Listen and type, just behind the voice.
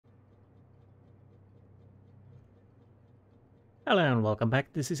Hello and welcome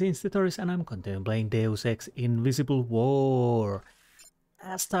back, this is Insti and I'm continuing playing Deus Ex Invisible War.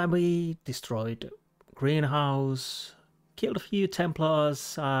 Last time we destroyed greenhouse, killed a few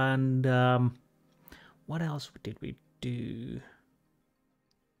Templars, and what else did we do?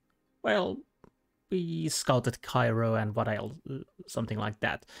 Well, we scouted Cairo and what else, something like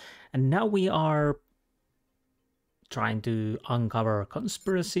that. And now we are trying to uncover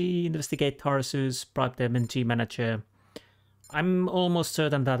conspiracy, investigate Tarsus, bribe the MNG manager. I'm almost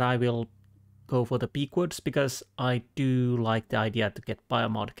certain that I will go for the Peakwoods because I do like the idea to get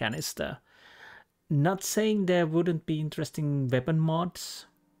biomod canister. Not saying there wouldn't be interesting weapon mods,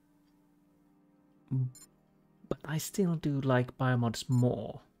 but I still do like biomods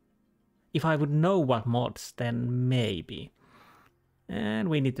more. If I would know what mods, then maybe. And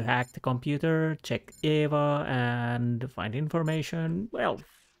we need to hack the computer, check Eva, and find information. Well,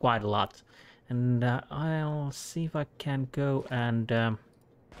 quite a lot. And I'll see if I can go and...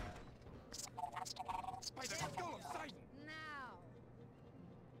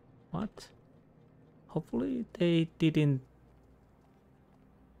 What? Hopefully they didn't...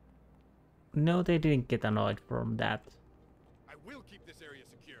 No, they didn't get annoyed from that. I will keep this area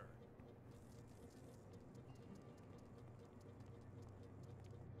secure.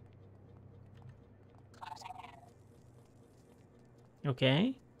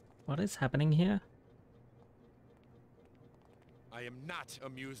 Okay. What is happening here? I am not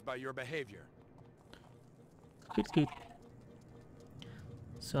amused by your behavior. Good, good.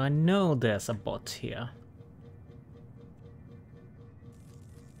 So I know there's a bot here.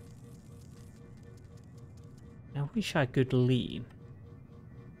 I wish I could lean.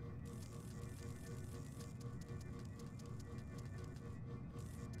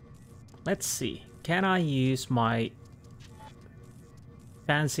 Let's see. Can I use my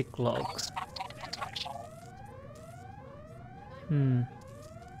fancy cloak?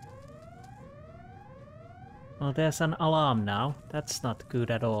 Well, there's an alarm now. That's not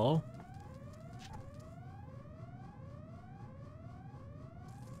good at all.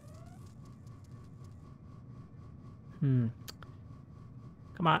 Come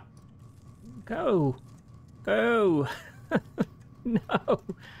on. Go. Go. No.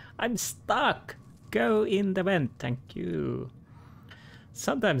 I'm stuck. Go in the vent. Thank you.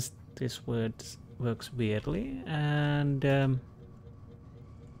 Sometimes this word works weirdly and...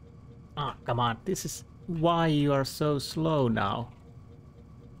 come on. This is why you are so slow now.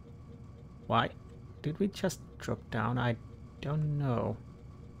 Why? Did we just drop down? I don't know.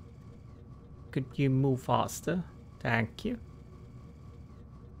 Could you move faster? Thank you.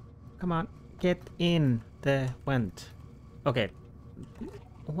 Come on, get in the vent. Okay,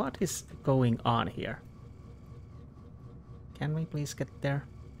 what is going on here? Can we please get there?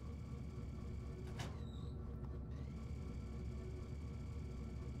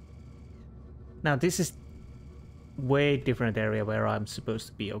 Now this is way different area where I'm supposed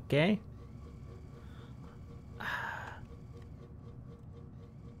to be, okay?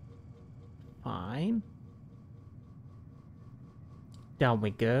 Fine. Down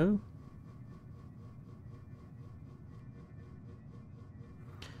we go.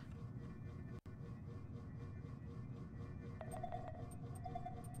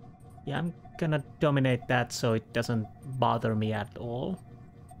 Yeah, I'm gonna dominate that so it doesn't bother me at all.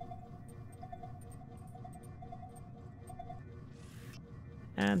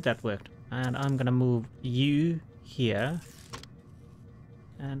 And that worked. And I'm gonna move you here.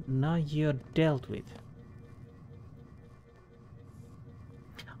 And now you're dealt with.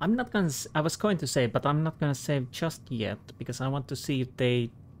 I'm not gonna... I was going to save, but I'm not gonna save just yet. Because I want to see if they...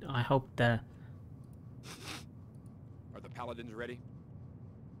 I hope the... Are the paladins ready?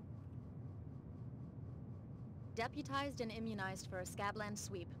 Deputized and immunized for a Scabland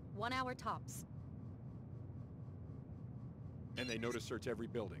sweep. 1 hour tops. And they know to search every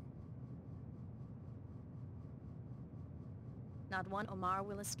building. Not one Omar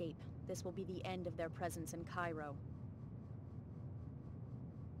will escape. This will be the end of their presence in Cairo.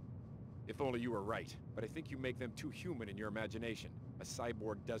 If only you were right, but I think you make them too human in your imagination. A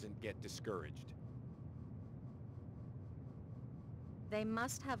cyborg doesn't get discouraged. They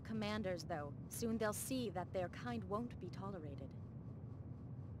must have commanders, though. Soon they'll see that their kind won't be tolerated.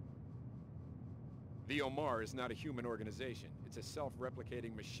 The Omar is not a human organization. It's a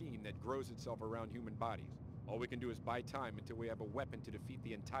self-replicating machine that grows itself around human bodies. All we can do is buy time until we have a weapon to defeat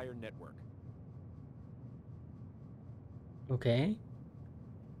the entire network. Okay.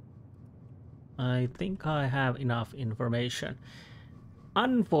 I think I have enough information.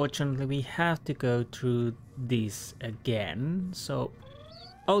 Unfortunately, we have to go through this again, so...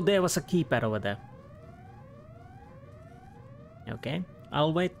 Oh, there was a keypad over there. Okay,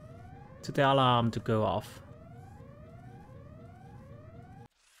 I'll wait to the alarm to go off.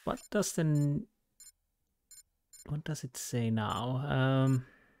 What does it say now?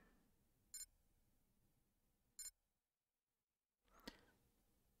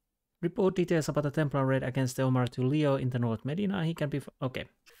 Report details about the Templar raid against the Omar to Leo in the North Medina. He can be... Okay.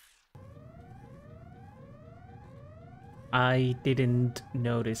 I didn't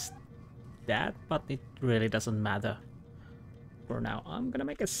notice that, but it really doesn't matter for now. I'm gonna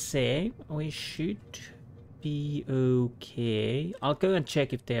make a save. We should be okay. I'll go and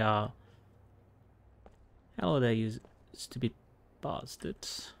check if they are... Hello there, you stupid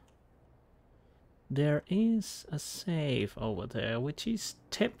bastards. There is a save over there, which is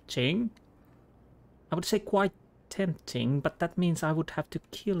tempting. I would say quite tempting, but that means I would have to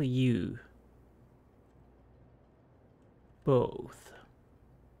kill you. Both.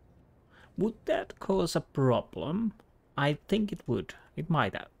 Would that cause a problem? I think it would. It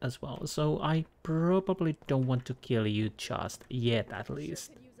might as well. So I probably don't want to kill you just yet, at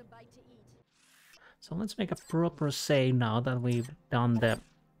least. So let's make a proper save now that we've done that.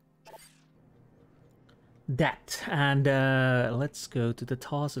 And let's go to the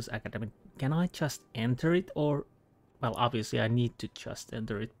Tarsus Academy. Can I just enter it, or... Well, obviously I need to just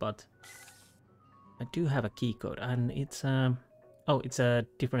enter it, but... I do have a key code, and it's oh, it's a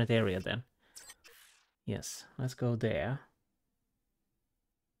different area then. Yes, let's go there.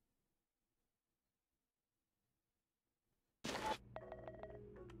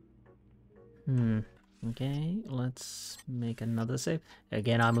 Okay, let's make another save.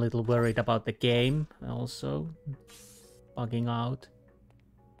 Again, I'm a little worried about the game also bugging out.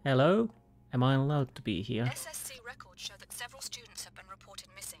 Hello? Am I allowed to be here? SSC records show that several students have been reported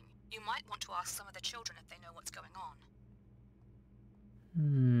missing. You might want to ask some of the children if they know what's going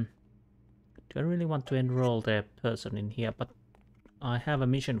on. Do I really want to enroll the person in here? But I have a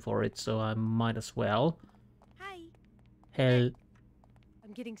mission for it, so I might as well. Hi. Hell.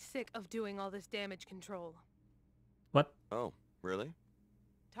 I'm getting sick of doing all this damage control. What? Oh, really?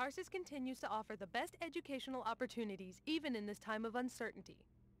 Tarsus continues to offer the best educational opportunities even in this time of uncertainty.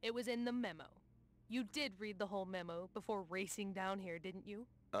 It was in the memo. You did read the whole memo before racing down here, didn't you?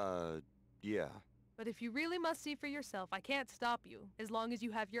 Yeah. But if you really must see for yourself, I can't stop you, as long as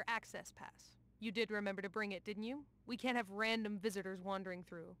you have your access pass. You did remember to bring it, didn't you? We can't have random visitors wandering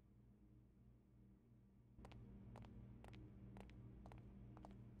through.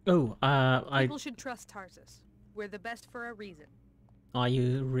 Oh, People should trust Tarsus. We're the best for a reason. Are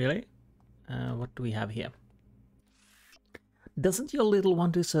you really? What do we have here? Doesn't your little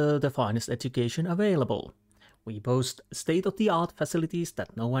one deserve the finest education available? We boast state-of-the-art facilities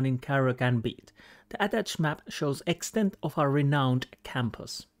that no one in Cairo can beat. The attached map shows extent of our renowned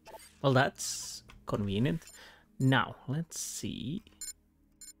campus. Well, that's convenient. Now, let's see.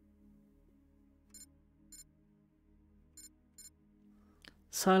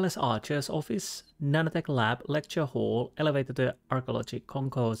 Silas Archer's office, nanotech lab, lecture hall, elevator to archaeology,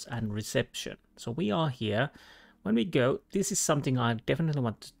 concourse, and reception. So we are here. When we go, this is something I definitely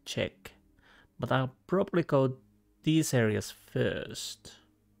want to check. But I'll probably go these areas first.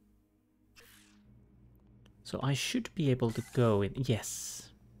 So I should be able to go in. Yes.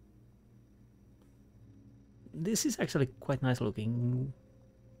 This is actually quite nice looking.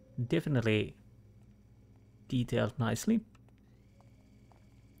 Definitely detailed nicely.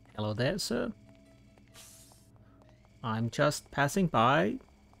 Hello there, sir. I'm just passing by.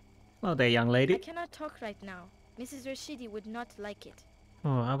 Hello there, young lady. I cannot talk right now. Mrs. Rashidi would not like it.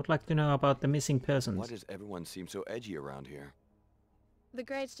 Oh, I would like to know about the missing persons. Why does everyone seem so edgy around here? The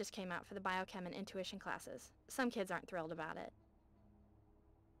grades just came out for the biochem and intuition classes. Some kids aren't thrilled about it.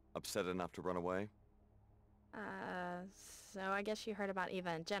 Upset enough to run away? So I guess you heard about Eva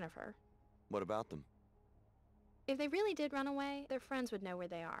and Jennifer. What about them? If they really did run away, their friends would know where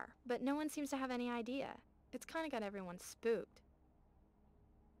they are. But no one seems to have any idea. It's kind of got everyone spooked.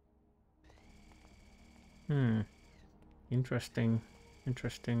 Interesting.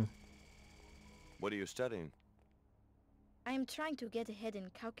 Interesting. What are you studying? I am trying to get ahead in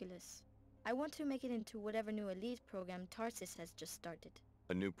calculus. I want to make it into whatever new elite program Tarsus has just started.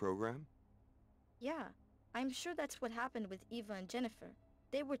 A new program? Yeah, I'm sure that's what happened with Eva and Jennifer.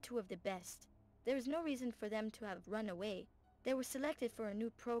 They were two of the best. There is no reason for them to have run away. They were selected for a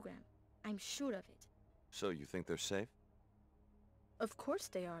new program. I'm sure of it. So you think they're safe? Of course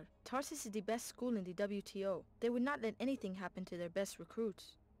they are. Tarsus is the best school in the WTO. They would not let anything happen to their best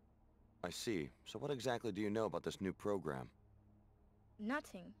recruits. I see. So what exactly do you know about this new program?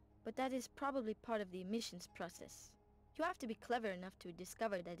 Nothing, but that is probably part of the admissions process. You have to be clever enough to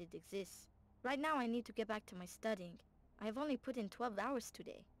discover that it exists. Right now I need to get back to my studying. I've only put in 12 hours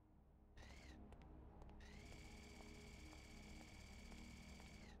today.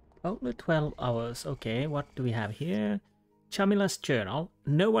 Only 12 hours. Okay, what do we have here? Chamila's journal.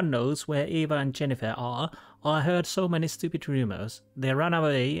 No one knows where Eva and Jennifer are. I heard so many stupid rumors. They ran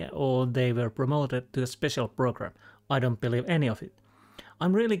away or they were promoted to a special program. I don't believe any of it.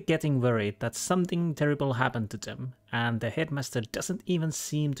 I'm really getting worried that something terrible happened to them, and the headmaster doesn't even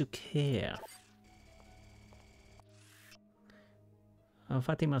seem to care.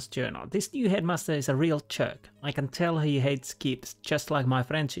 Fatima's journal. This new headmaster is a real jerk. I can tell he hates kids, just like my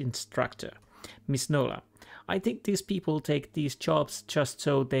French instructor, Miss Nola. I think these people take these jobs just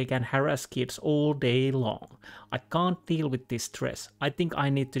so they can harass kids all day long. I can't deal with this stress. I think I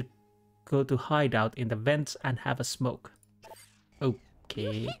need to go to hideout in the vents and have a smoke. Okay.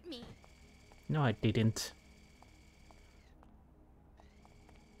 You hit me. No, I didn't.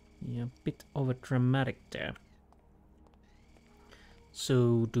 Yeah, a bit over dramatic there.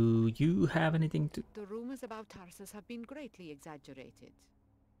 So, do you have anything to... The rumors about Tarsus have been greatly exaggerated.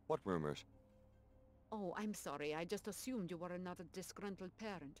 What rumors? Oh, I'm sorry. I just assumed you were another disgruntled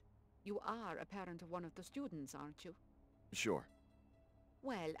parent. You are a parent of one of the students, aren't you? Sure.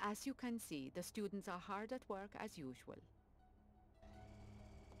 Well, as you can see, the students are hard at work as usual.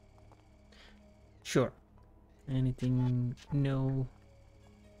 Sure. Anything? No.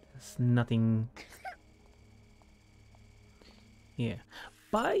 There's nothing... Yeah.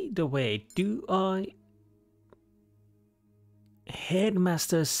 By the way, do I...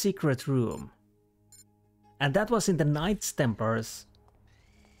 Headmaster's secret room. And that was in the Knights Templars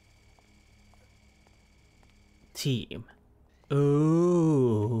team.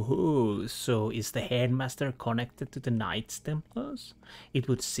 Oh, so is the headmaster connected to the Knights Templars? It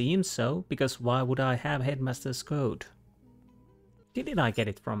would seem so, because why would I have headmaster's code? Didn't I get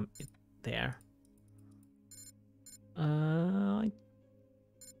it from it there? I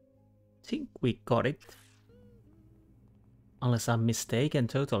think we got it. Unless I'm mistaken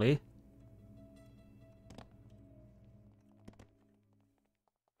totally.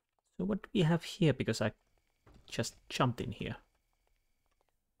 So what do we have here? Because I just jumped in here.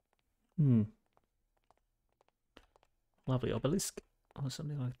 Lovely obelisk or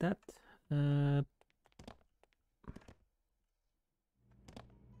something like that.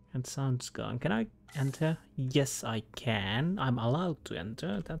 And sound's gone. Can I enter? Yes, I can. I'm allowed to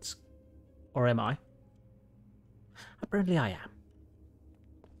enter. That's... Or am I? Apparently I am.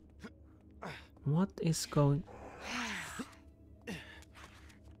 What is going...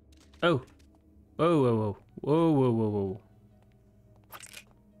 Oh! Whoa, whoa, whoa. Whoa, whoa, whoa, whoa.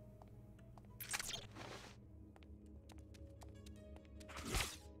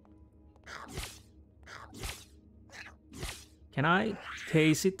 Can I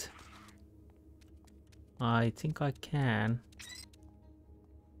case it? I think I can.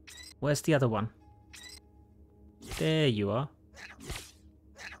 Where's the other one? There you are.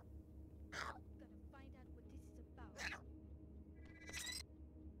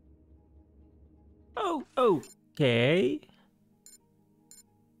 Oh, okay.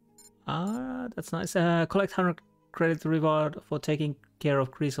 Ah, that's nice. Collect 100 credit reward for taking care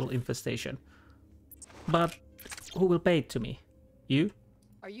of Greasel infestation. But who will pay it to me? You?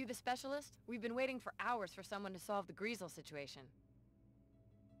 Are you the specialist? We've been waiting for hours for someone to solve the Greasel situation.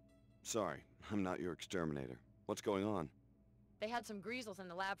 Sorry, I'm not your exterminator. What's going on? They had some Greasels in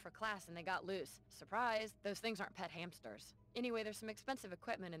the lab for class and they got loose. Surprise! Those things aren't pet hamsters. Anyway, there's some expensive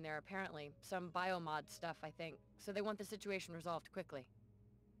equipment in there apparently. Some biomod stuff, I think. So they want the situation resolved quickly.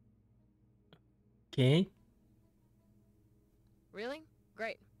 Okay. Really?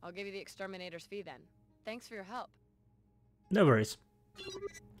 Great. I'll give you the exterminator's fee then. Thanks for your help. No worries.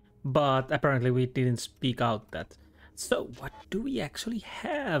 But apparently we didn't speak out that. So what do we actually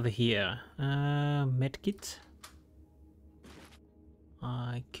have here? Medkit.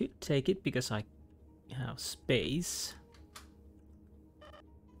 I could take it because I have space.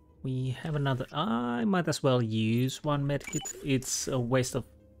 We have another. I might as well use one medkit. It's a waste of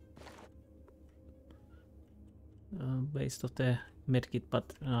the medkit,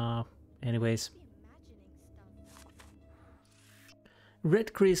 but anyways.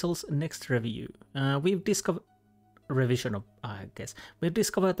 Red Greasel's next review. We've discovered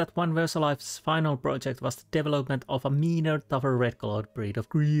that one Versalife's final project was the development of a meaner, tougher red-colored breed of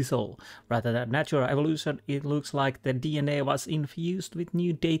Greasel. Rather than natural evolution, it looks like the DNA was infused with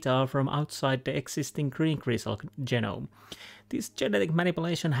new data from outside the existing green Greasel genome. This genetic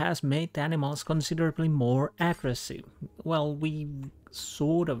manipulation has made the animals considerably more aggressive. Well, we've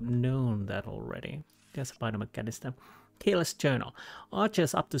sort of known that already. There's a biomechanister. careless journal.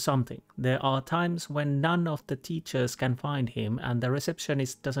 Archer's up to something. There are times when none of the teachers can find him and the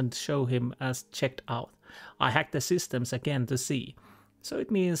receptionist doesn't show him as checked out. I hacked the systems again to see. So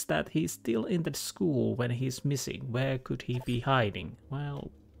it means that he's still in the school when he's missing. Where could he be hiding?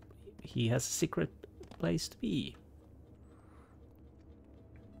 Well, he has a secret place to be.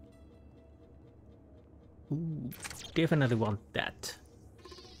 Ooh, definitely want that.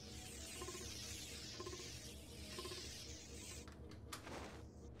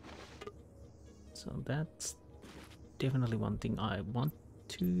 So that's definitely one thing I want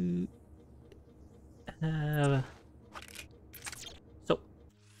to have. So,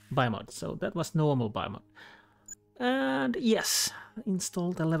 biomod. So that was normal biomod. And yes,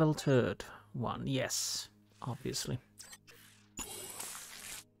 install the level 3rd one. Yes, obviously.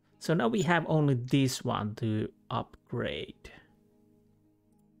 So now we have only this one to upgrade.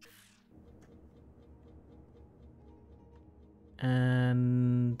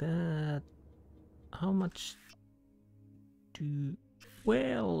 And that... How much do...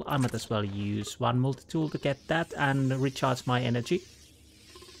 Well, I might as well use one multi-tool to get that and recharge my energy.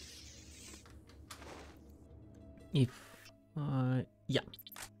 If... yeah.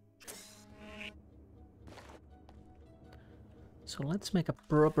 So let's make a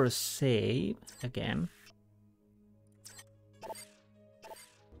proper save again.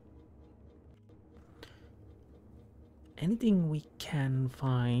 Anything we can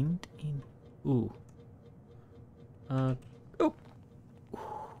find in... Ooh. Oh.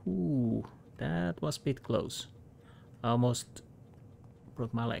 Ooh. That was a bit close. Almost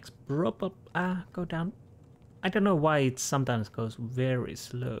broke my legs. Go down. I don't know why it sometimes goes very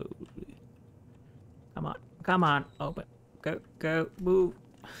slowly. Come on. Come on. Open. Go, move.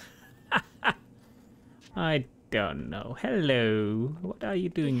 I don't know. Hello. What are you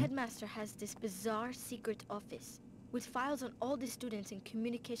doing? The headmaster has this bizarre secret office with files on all the students and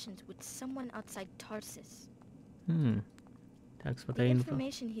communications with someone outside Tarsus. Thanks for The the info.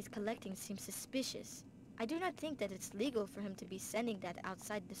 information he's collecting seems suspicious. I do not think that it's legal for him to be sending that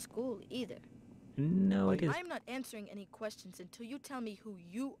outside the school either. No, it is. I'm not answering any questions until you tell me who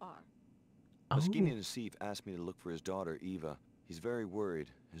you are. Moschini Nassif asked me to look for his daughter, Eva. He's very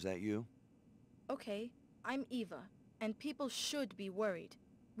worried. Is that you? Okay, I'm Eva, and people should be worried.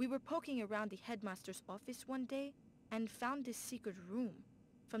 We were poking around the headmaster's office one day and found this secret room.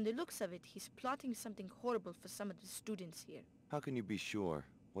 From the looks of it, he's plotting something horrible for some of the students here. How can you be sure?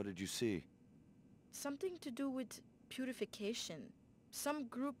 What did you see? Something to do with purification. Some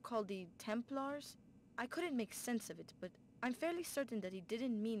group called the Templars. I couldn't make sense of it, but I'm fairly certain that he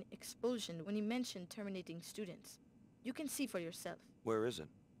didn't mean expulsion when he mentioned terminating students. You can see for yourself. Where is it?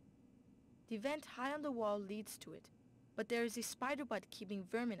 The vent high on the wall leads to it, but there is a spider web keeping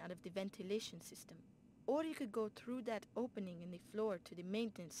vermin out of the ventilation system. Or you could go through that opening in the floor to the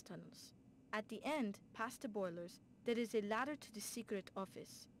maintenance tunnels. At the end, past the boilers, there is a ladder to the secret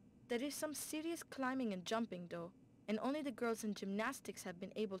office. There is some serious climbing and jumping though, and only the girls in gymnastics have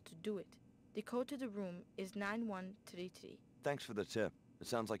been able to do it. The code to the room is 9133. Thanks for the tip. It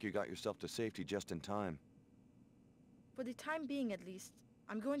sounds like you got yourself to safety just in time. For the time being at least,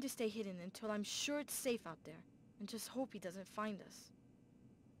 I'm going to stay hidden until I'm sure it's safe out there, and just hope he doesn't find us.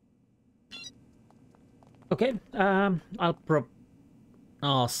 Okay, I'll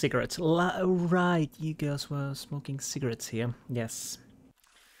Oh, cigarettes. Right, you girls were smoking cigarettes here. Yes.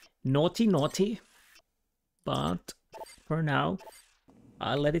 Naughty, naughty. But for now,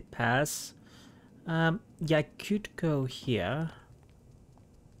 I'll let it pass. Yeah, I could go here.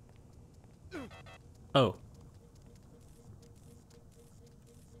 Oh.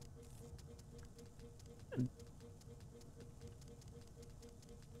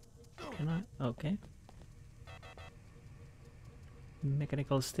 Can I? Okay.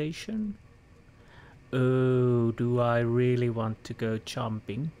 Mechanical station. Oh, do I really want to go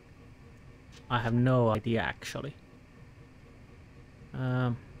jumping? I have no idea actually.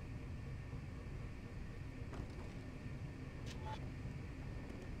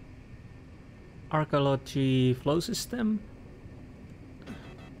 Archaeology flow system.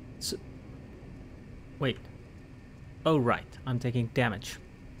 So, wait. Oh right, I'm taking damage.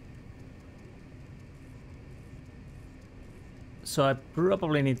 So I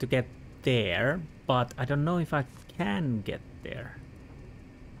probably need to get there, but I don't know if I can get there.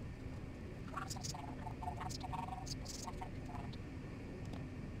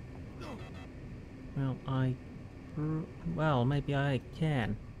 Well, maybe I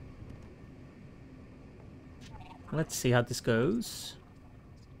can. Let's see how this goes.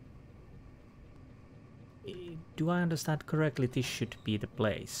 Do I understand correctly? This should be the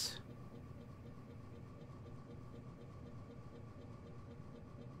place.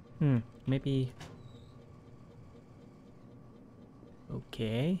 Maybe...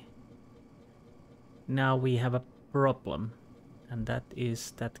 Okay. Now we have a problem. And that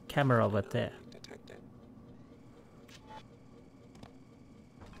is that camera over there.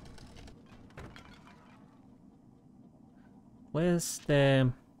 Where's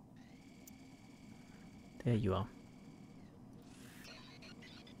the... There you are.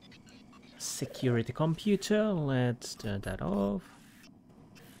 Security computer. Let's turn that off.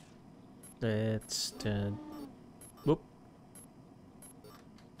 Let's turn... Whoop.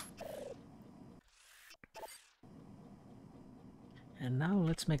 And now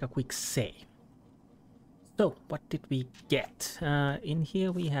let's make a quick save. So, what did we get? In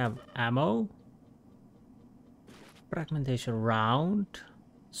here we have ammo. Fragmentation round.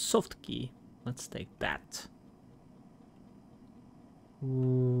 Soft key. Let's take that.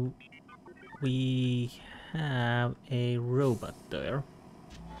 Ooh, we have a robot there.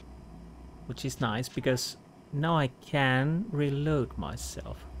 Which is nice because now I can reload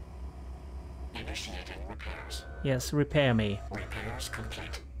myself. Initiating repairs. Yes, repair me. Repairs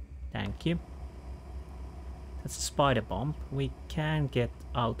complete. Thank you. That's a spider bomb. We can get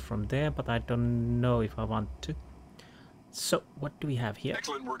out from there, but I don't know if I want to. So, what do we have here?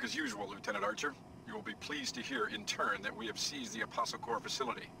 Excellent work as usual, Lieutenant Archer. You will be pleased to hear in turn that we have seized the Apostle Corps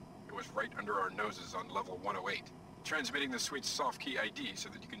facility. It was right under our noses on level 108. Transmitting the suite's soft key ID so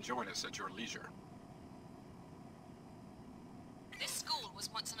that you can join us at your leisure. This school was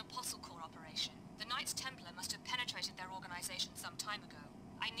once an Apostle Corps operation. The Knights Templar must have penetrated their organization some time ago.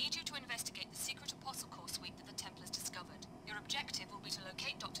 I need you to investigate the secret Apostle Corps suite that the Templars discovered. Your objective will be to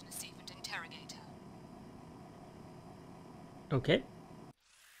locate Dr. Nassif and interrogate her. Okay.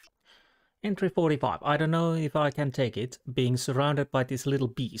 Entry 45. I don't know if I can take it. Being surrounded by these little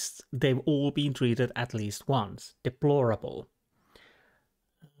beasts. They've all been treated at least once. Deplorable.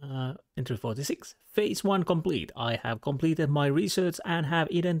 Entry 46. Phase 1 complete. I have completed my research and have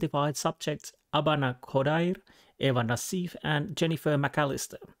identified subjects Abana Khodair, Eva Nassif and Jennifer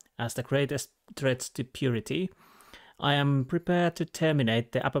McAllister as the greatest threats to purity. I am prepared to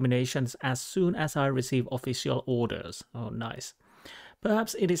terminate the abominations as soon as I receive official orders. Oh, nice.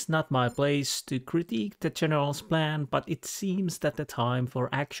 Perhaps it is not my place to critique the General's plan, but it seems that the time for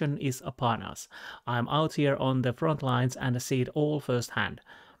action is upon us. I am out here on the front lines and see it all firsthand.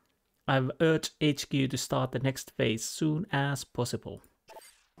 I've urged HQ to start the next phase soon as possible.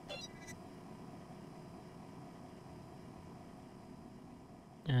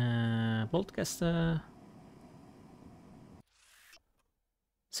 Boltcaster.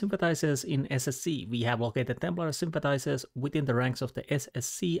 Sympathizers in SSC. We have located Templar sympathizers within the ranks of the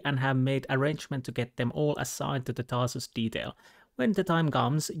SSC and have made arrangements to get them all assigned to the Tarsus detail. When the time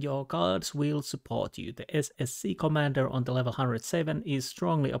comes, your guards will support you. The SSC commander on the level 107 is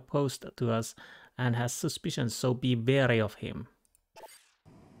strongly opposed to us and has suspicions, so be wary of him.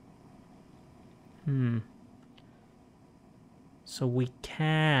 So we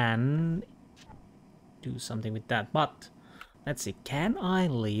can do something with that, but let's see, can I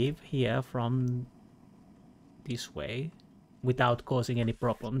leave here from this way without causing any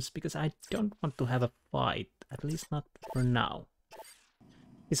problems? Because I don't want to have a fight, at least not for now.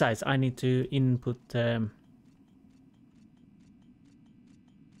 Besides, I need to input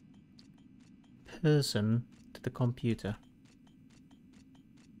person to the computer.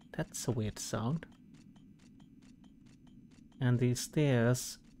 That's a weird sound. And these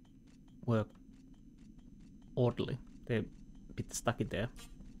stairs work oddly. They're a bit stuck in there.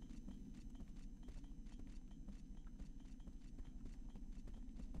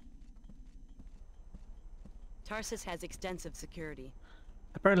 Tarsus has extensive security.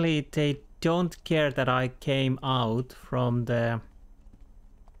 Apparently they don't care that I came out from the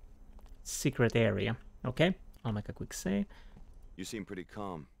secret area. Okay, I'll make a quick save. You seem pretty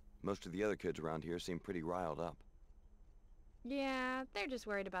calm. Most of the other kids around here seem pretty riled up. Yeah, they're just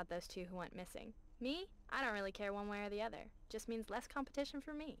worried about those two who went missing. Me? I don't really care one way or the other. Just means less competition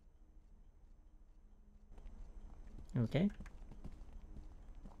for me. Okay.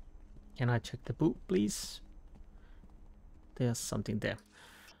 Can I check the book, please? There's something there.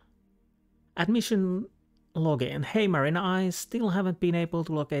 Admission login. Hey Marin, I still haven't been able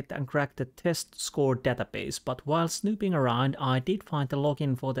to locate and crack the test score database, but while snooping around, I did find the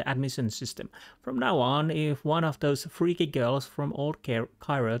login for the admission system. From now on, if one of those freaky girls from Old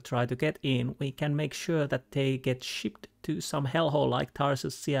Cairo try to get in, we can make sure that they get shipped to some hellhole like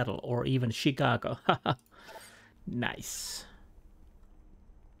Tarsus, Seattle, or even Chicago. Nice.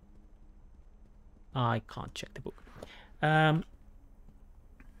 I can't check the book.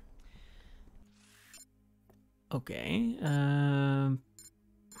 Okay.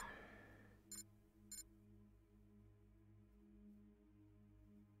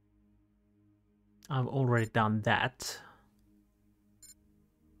 I've already done that.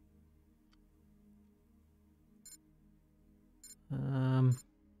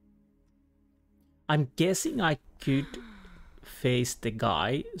 I'm guessing I could face the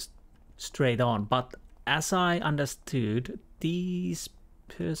guy straight on, but as I understood, these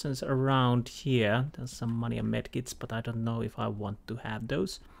persons around here, there's some money and medkits, but I don't know if I want to have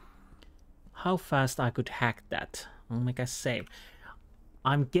those. How fast I could hack that? I'll make a save.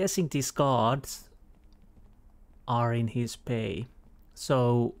 I'm guessing these guards are in his pay,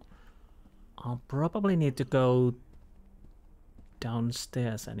 so I'll probably need to go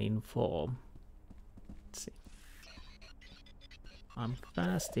downstairs and inform. Let's see. I'm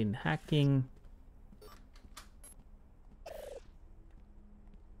fast in hacking.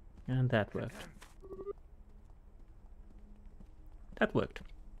 And that worked. That worked.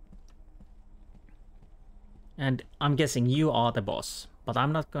 And I'm guessing you are the boss, but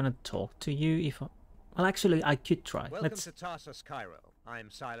I'm not gonna talk to you if I... Well, actually, I could try. Welcome to Tarsus, Cairo. I'm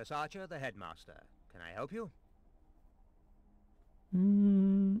Silas Archer, the headmaster. Can I help you?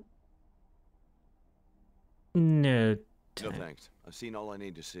 No. No thanks. I've seen all I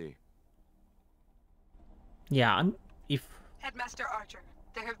need to see. Yeah, Headmaster Archer,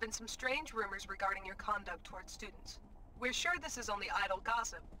 there have been some strange rumors regarding your conduct towards students. We're sure this is only idle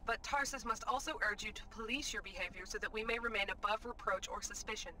gossip, but Tarsus must also urge you to police your behavior so that we may remain above reproach or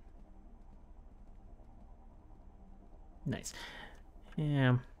suspicion. Nice.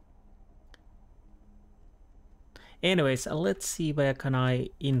 Yeah. Anyways, let's see where can I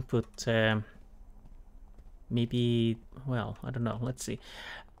input maybe, well, I don't know, let's see.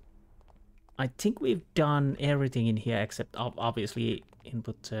 I think we've done everything in here except obviously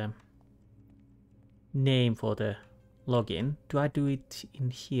input name for the login. Do I do it in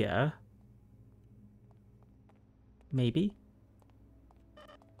here? Maybe.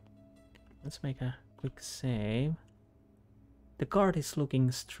 Let's make a quick save. The guard is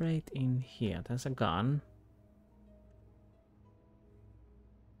looking straight in here. There's a gun.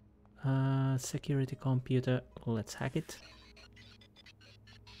 Security computer. Let's hack it.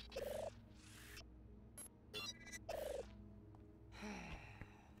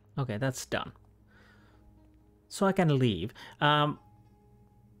 Okay, that's done. So I can leave. I'll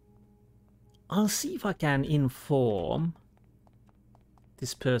see if I can inform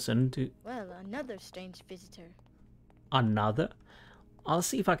this person to... Well, another strange visitor. Another? I'll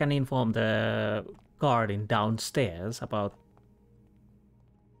see if I can inform the guardian downstairs about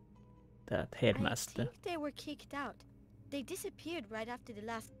that headmaster. I think they were kicked out. They disappeared right after the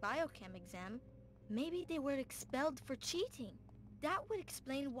last biochem exam. Maybe they were expelled for cheating. That would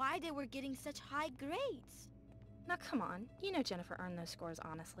explain why they were getting such high grades. Now come on, you know Jennifer earned those scores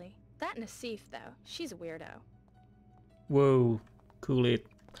honestly. That Nassif though, she's a weirdo. Whoa, cool it.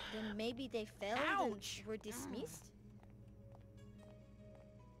 Then maybe they failed and were dismissed?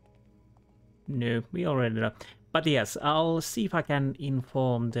 No, we already know. But yes, I'll see if I can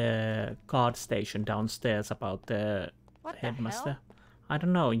inform the guard station downstairs about the headmaster. I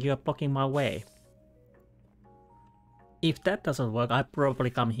don't know, you're blocking my way. If that doesn't work, I probably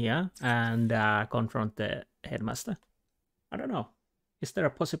come here and confront the headmaster. I don't know. Is there a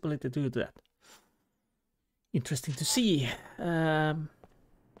possibility to do that? Interesting to see.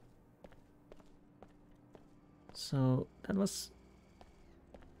 So that was...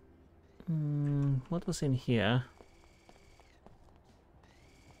 what was in here?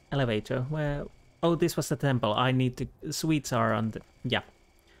 Elevator. Where? Oh, this was the temple. I need to... Suites are on the... Yeah.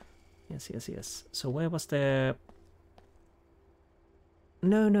 Yes. So where was the...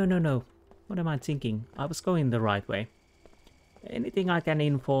 No. What am I thinking? I was going the right way. Anything I can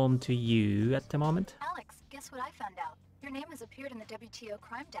inform to you at the moment? Alex, guess what I found out? Your name has appeared in the WTO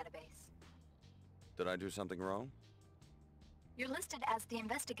crime database. Did I do something wrong? You're listed as the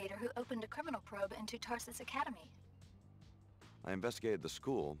investigator who opened a criminal probe into Tarsus Academy. I investigated the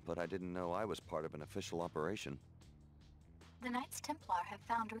school, but I didn't know I was part of an official operation. The Knights Templar have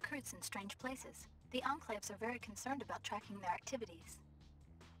found recruits in strange places. The Enclaves are very concerned about tracking their activities.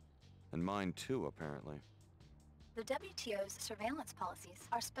 And mine too, apparently. The WTO's surveillance policies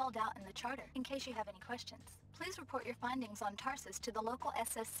are spelled out in the charter, in case you have any questions. Please report your findings on Tarsus to the local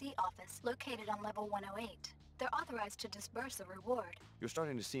SSC office located on level 108. They're authorized to disburse a reward. You're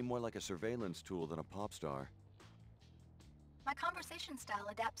starting to seem more like a surveillance tool than a pop star. My conversation style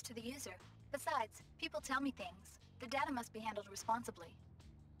adapts to the user. Besides, people tell me things. The data must be handled responsibly.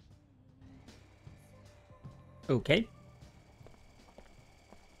 Okay.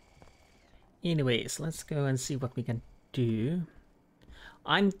 Anyways, let's go and see what we can do.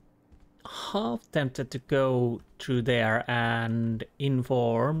 I'm half tempted to go through there and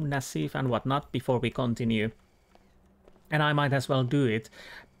inform Nassif and whatnot before we continue. And I might as well do it.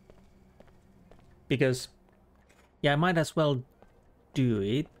 Because, yeah, I might as well do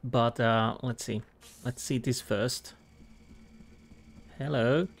it, but let's see. Let's see this first.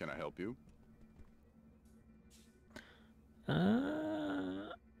 Hello. Can I help you?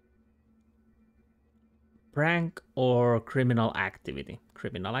 Prank or criminal activity?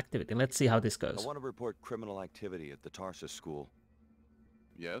 Criminal activity. Let's see how this goes. I want to report criminal activity at the Tarsus school.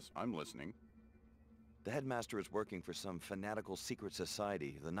 Yes, I'm listening. The headmaster is working for some fanatical secret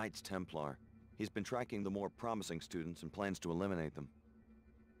society, the Knights Templar. He's been tracking the more promising students and plans to eliminate them.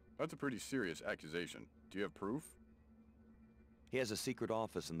 That's a pretty serious accusation. Do you have proof? He has a secret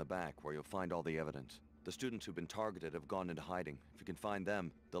office in the back where you'll find all the evidence. The students who've been targeted have gone into hiding. If you can find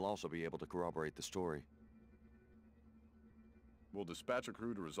them, they'll also be able to corroborate the story. We'll dispatch a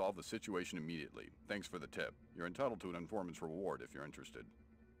crew to resolve the situation immediately. Thanks for the tip. You're entitled to an informant's reward if you're interested.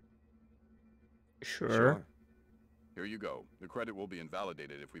 Sure. Here you go. The credit will be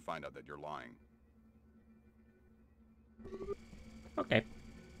invalidated if we find out that you're lying. Okay.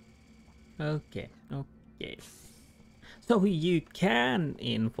 Okay. So you can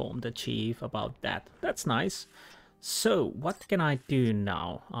inform the chief about that. That's nice. So what can I do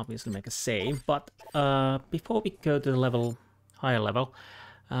now? Obviously make a save, but before we go to the higher level,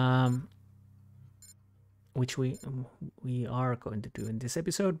 which we are going to do in this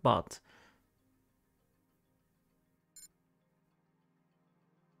episode, but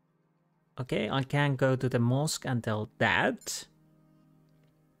okay, I can go to the mosque and tell that.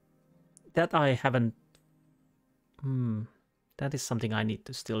 That I haven't. That is something I need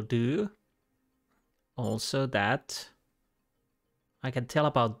to still do. Also that. I can tell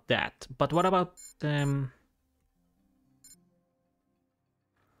about that. But what about Can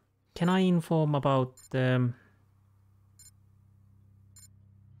I inform about the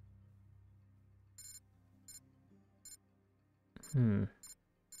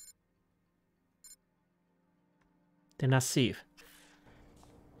Nassif?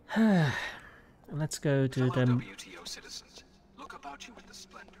 Let's go to the WTO citizens. Look about you with the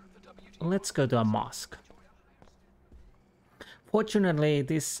splendor of the WTO. Let's go to a mosque. Fortunately,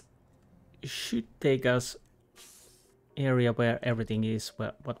 this should take us area where everything is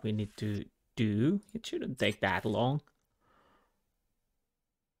what we need to do. It shouldn't take that long.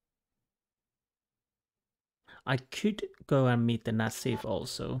 I could go and meet the Nassif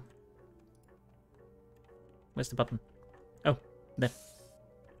also. Where's the button? Oh, there.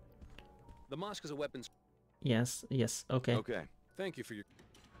 The mosque is a weapons. Yes, okay. Okay. Thank you for your.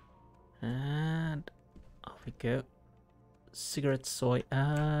 And off we go. Cigarette soy.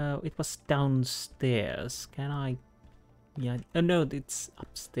 It was downstairs. Can I? Yeah. Oh no, it's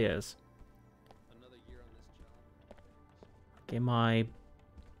upstairs. Another year on this job. Okay, my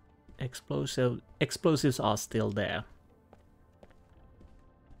explosives are still there.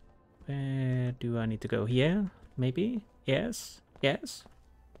 Where do I need to go? Here? Maybe? Yes.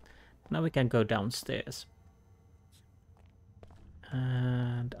 Now we can go downstairs.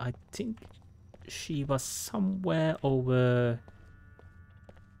 And I think she was somewhere over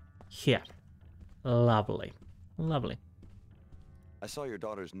here. Lovely. I saw your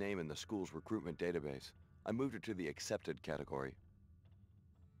daughter's name in the school's recruitment database. I moved her to the accepted category.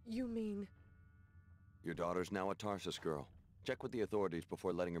 You mean? Your daughter's now a Tarsus girl. Check with the authorities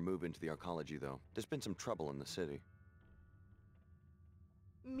before letting her move into the arcology, though. There's been some trouble in the city.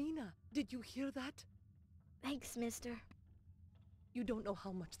 Mina, did you hear that? Thanks, mister. You don't know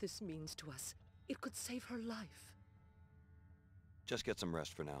how much this means to us. It could save her life. Just get some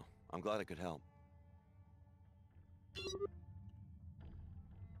rest for now. I'm glad I could help.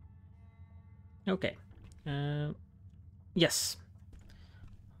 Okay. Yes.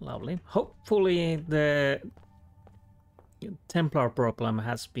 Lovely. Hopefully the Templar problem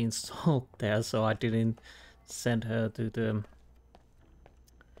has been solved there, so I didn't send her to the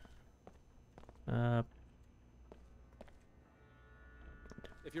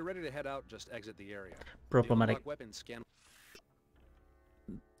If you're ready to head out, just exit the area. problematic Weapons scan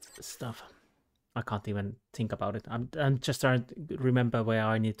stuff. I can't even think about it. I'm just trying to remember where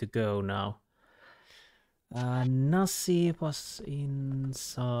I need to go now. Nasi was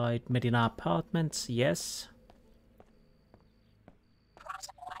inside Medina Apartments, yes.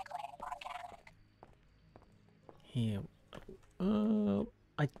 Here.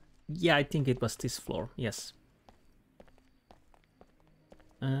 I think it was this floor, yes.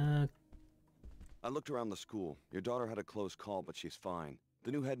 I looked around the school. Your daughter had a close call, but she's fine.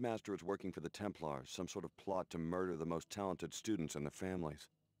 The new headmaster is working for the Templars, some sort of plot to murder the most talented students and their families.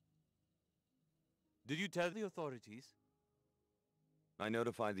 Did you tell the authorities? I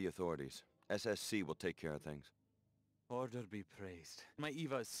notified the authorities. SSC will take care of things. Order be praised. My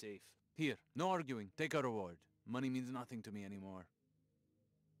Eva is safe. Here, no arguing. Take a reward. Money means nothing to me anymore.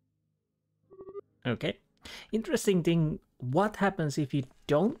 Okay. Interesting thing, what happens if you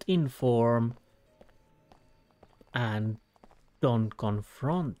don't inform and don't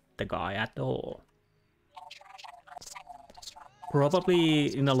confront the guy at all?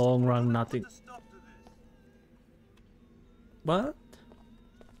 Probably in the long run nothing. What?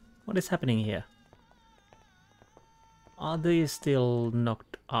 What is happening here? Are they still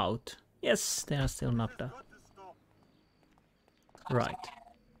knocked out? Yes, they are still knocked out. Right.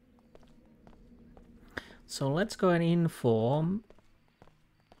 So let's go and inform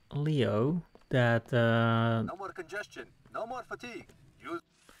Leo that... No more congestion, no more fatigue. Use...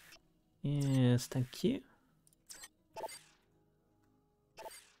 Yes, thank you.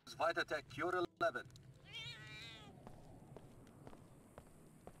 Vitatech Cure 11.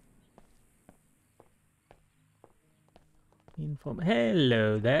 Inform.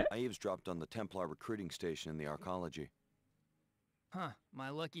 Hello there. I eavesdropped on the Templar recruiting station in the arcology. Huh, my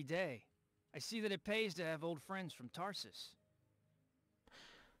lucky day. I see that it pays to have old friends from Tarsus.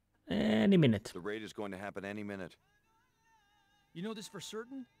 Any minute. The raid is going to happen any minute. You know this for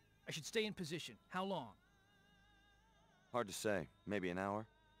certain? I should stay in position. How long? Hard to say. Maybe an hour?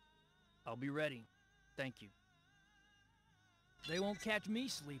 I'll be ready. Thank you. They won't catch me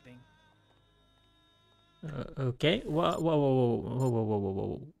sleeping. Okay. Whoa, whoa, whoa, whoa, whoa, whoa,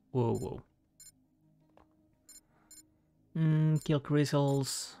 whoa, whoa, whoa, whoa. Kill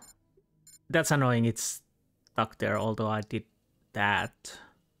crystals. That's annoying. It's stuck there, although I did that.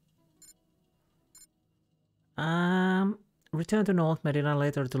 Return to North Medina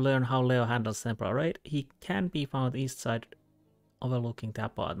later to learn how Leo handles Templar raid. He can be found east side overlooking the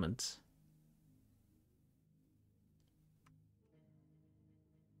apartments.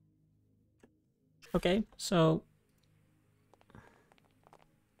 Okay, so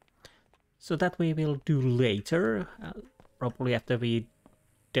that we will do later, probably after we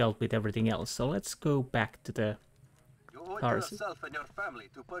dealt with everything else. So let's go back to the You owe it Tarsus. to yourself and your family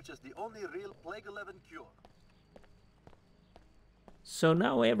to purchase the only real Plague 11 cure. So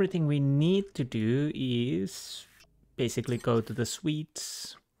now everything we need to do is basically go to the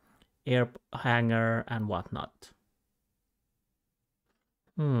suites, air hangar, and whatnot.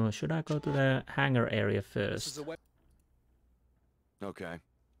 Should I go to the hangar area first? Okay.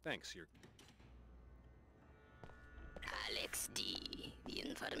 Thanks, you're... Alex D. The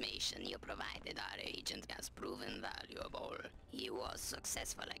information you provided our agent has proven valuable. He was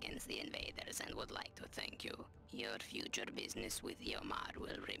successful against the invaders and would like to thank you. Your future business with Omar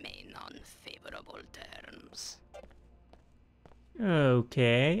will remain on favorable terms.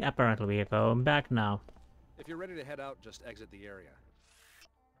 Okay, apparently we are going back now. If you're ready to head out, just exit the area.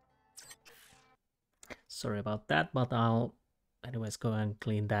 Sorry about that, but I'll anyways go and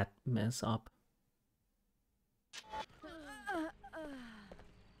clean that mess up.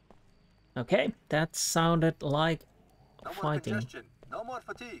 Okay, that sounded like No more fighting. congestion, no more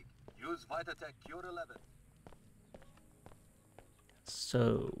fatigue. Use Vitatech Cure 11.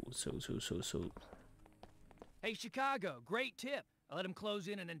 So. Hey, Chicago, great tip. I let him close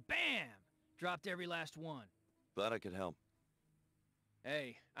in and then BAM! Dropped every last one. Glad I could help.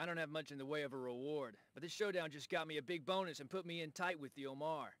 Hey, I don't have much in the way of a reward, but this showdown just got me a big bonus and put me in tight with the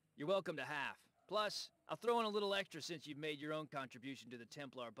Omar. You're welcome to half. Plus, I'll throw in a little extra since you've made your own contribution to the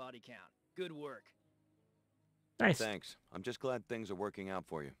Templar body count. Good work. Nice. Thanks. I'm just glad things are working out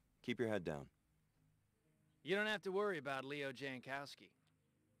for you. Keep your head down. You don't have to worry about Leo Jankowski.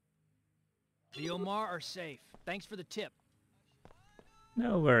 The Omar are safe. Thanks for the tip.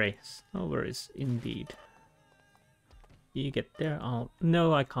 No worries indeed. You get there,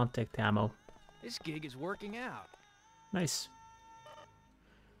 No, I can't take the ammo. This gig is working out. Nice.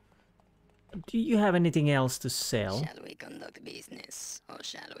 Do you have anything else to sell? Shall we conduct business, or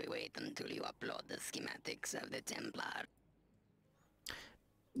shall we wait until you upload the schematics of the Templar?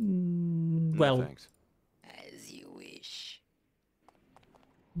 Well, No, thanks. As you wish.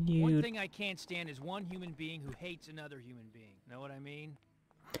 One thing I can't stand is one human being who hates another human being. Know what I mean?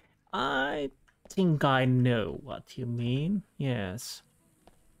 I think I know what you mean. Yes.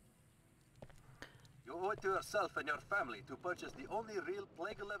 You owe it to yourself and your family to purchase the only real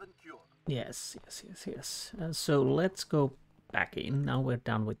Plague 11 cure. Yes. So let's go back in. Now we're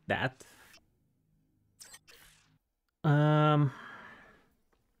done with that. I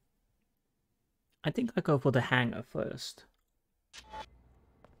think I go for the hangar first.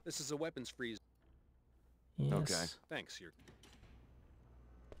 This is a weapons freeze. Yes. Okay. Thanks, you're...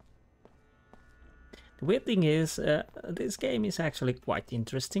 The weird thing is, this game is actually quite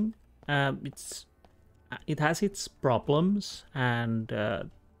interesting. It has its problems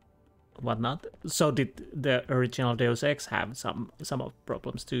and whatnot. So did the original Deus Ex have some of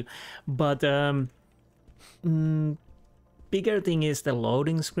problems too. But bigger thing is the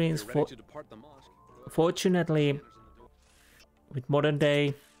loading screens. Fortunately, with modern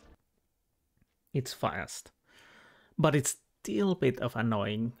day, it's fast, but it's still a bit of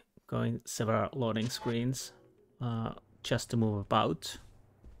annoying going several loading screens just to move about.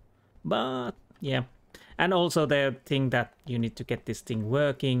 But yeah, and also the thing that you need to get this thing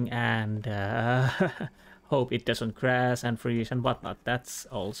working and hope it doesn't crash and freeze and whatnot. That's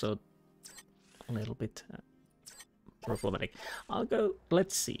also a little bit problematic. I'll go,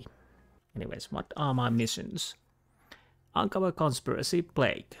 let's see. Anyways, what are my missions? Uncover conspiracy,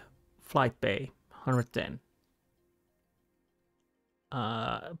 plague, flight bay, 110.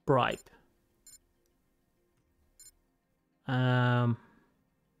 Bribe.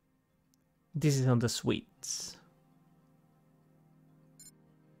 This is on the suites.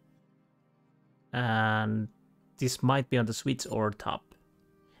 And this might be on the suites or top.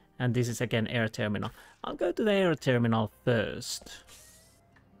 And this is again air terminal. I'll go to the air terminal first.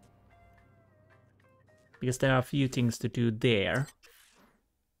 Because there are a few things to do there.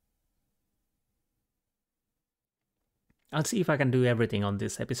 I'll see if I can do everything on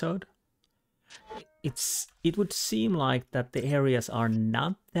this episode. It would seem like that the areas are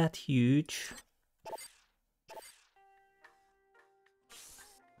not that huge.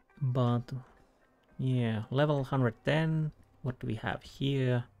 But yeah, level 110. What do we have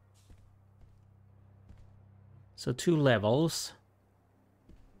here? So 2 levels.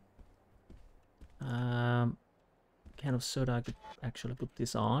 Kind of soda I could actually put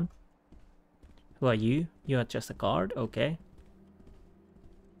this on. Who are you? You are just a guard, okay.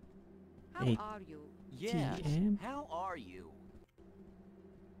 How are you? Yes, how are you?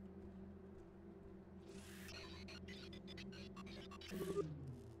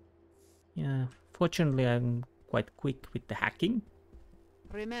 Yeah, fortunately I'm quite quick with the hacking.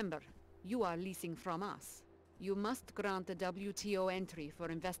 Remember, you are leasing from us. You must grant the WTO entry for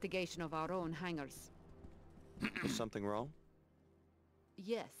investigation of our own hangars. Is something wrong?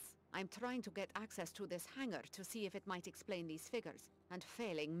 Yes, I'm trying to get access to this hangar to see if it might explain these figures, and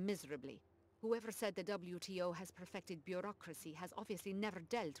failing miserably. Whoever said the WTO has perfected bureaucracy has obviously never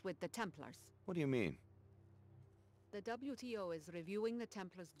dealt with the Templars. What do you mean? The WTO is reviewing the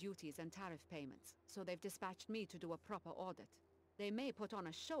Templars' duties and tariff payments, so they've dispatched me to do a proper audit. They may put on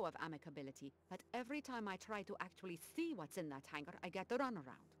a show of amicability, but every time I try to actually see what's in that hangar, I get the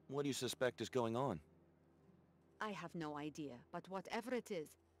runaround. What do you suspect is going on? I have no idea, but whatever it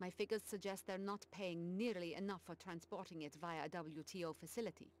is, my figures suggest they're not paying nearly enough for transporting it via a WTO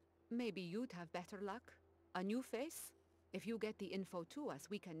facility. Maybe you'd have better luck? A new face? If you get the info to us,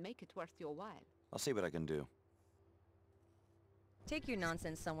 we can make it worth your while. I'll see what I can do. Take your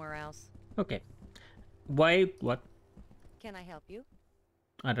nonsense somewhere else. Okay. Wait, what? Can I help you?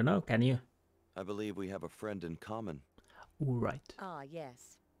 I don't know, can you? I believe we have a friend in common. All right. Ah,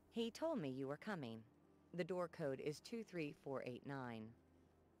 yes. He told me you were coming. The door code is 23489.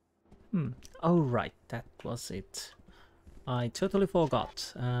 Oh right, that was it. I totally forgot.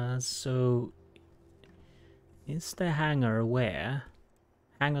 So is the hangar where?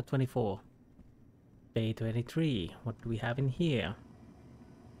 Hangar 24. Bay 23. What do we have in here?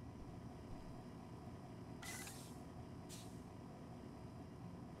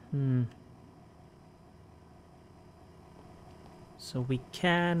 So we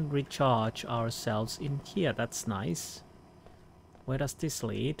can recharge ourselves in here. That's nice. Where does this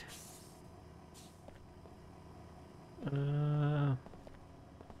lead?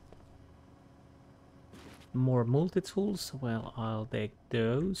 More multi-tools. Well, I'll take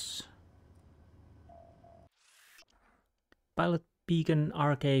those. Pilot beacon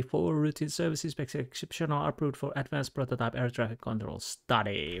RK4 routine services specs exceptional approved for advanced prototype air traffic control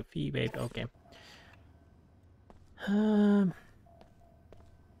study. Fee waived. Okay.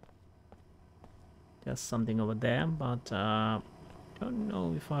 There's something over there, but don't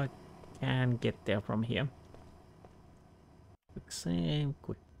know if I can get there from here. Quick save,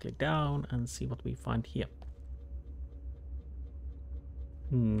 quickly down and see what we find here.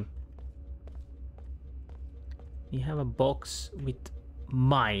 We have a box with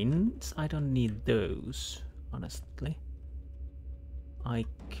mines. I don't need those, honestly. I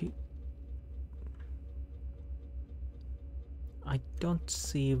don't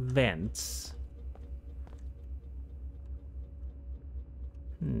see vents.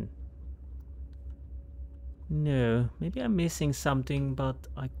 No, maybe I'm missing something, but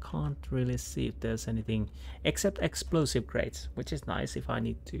I can't really see if there's anything except explosive crates, which is nice if I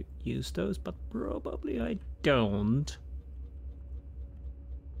need to use those, but probably I don't.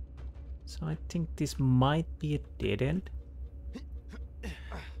 So I think this might be a dead end.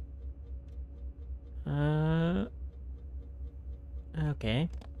 Okay.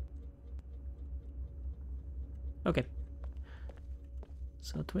 Okay.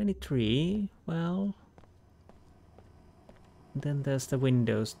 So 23, well... Then there's the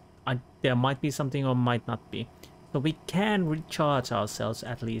windows. There might be something or might not be. So we can recharge ourselves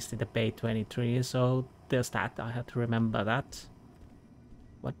at least in the bay 23, so there's that. I have to remember that.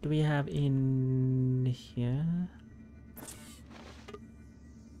 What do we have in here?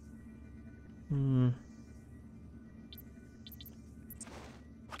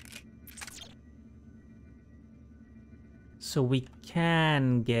 So we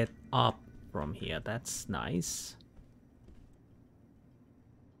can get up from here. That's nice.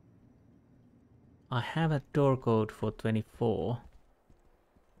 I have a door code for 24.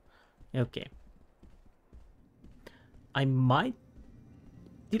 Okay. I might...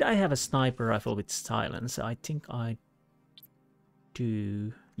 Did I have a sniper rifle with silence? I think I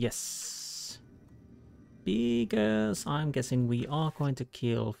do. Yes. Because I'm guessing we are going to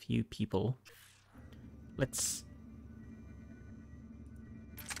kill a few people. Let's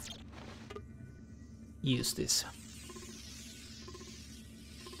use this.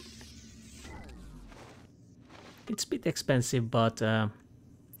 It's a bit expensive, but so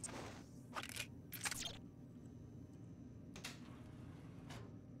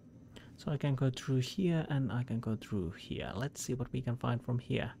I can go through here and I can go through here. Let's see what we can find from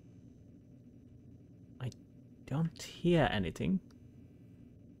here. I don't hear anything.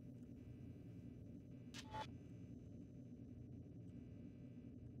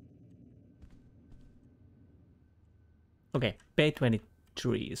 Okay, bay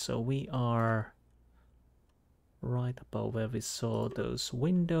 23. So we are right above where we saw those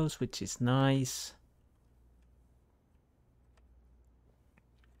windows, which is nice.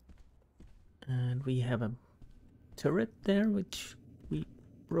 And we have a turret there, which we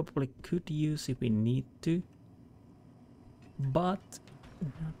probably could use if we need to. But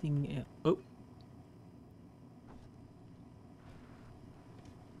nothing else. Oh!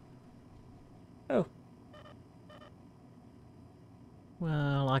 Oh!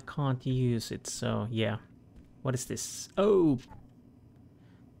 Well, I can't use it, so yeah. What is this? Oh!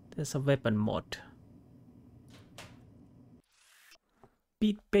 There's a weapon mod.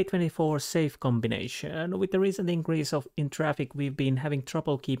 Bay 24 safe combination. With the recent increase in traffic, we've been having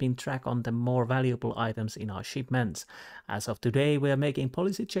trouble keeping track on the more valuable items in our shipments. As of today, we are making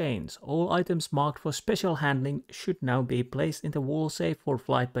policy change. All items marked for special handling should now be placed in the wall safe for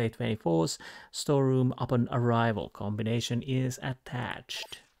Flight Bay 24's storeroom upon arrival. Combination is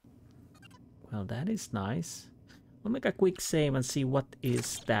attached. Well, that is nice. I'll make a quick save and see what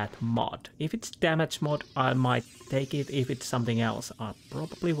is that mod. If it's damage mod, I might take it. If it's something else, I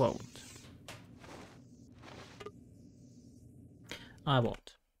probably won't. I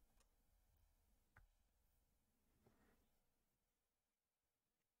won't.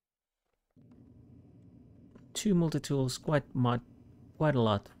 Two multi-tools, quite a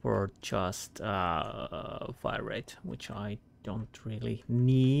lot for just fire rate, which I don't really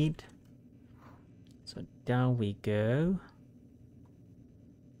need. So down we go.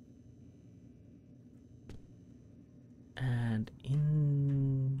 And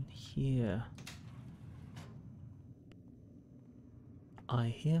in here I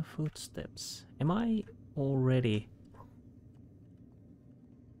hear footsteps. Am I already?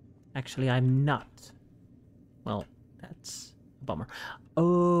 Actually, I'm not. Well, that's a bummer.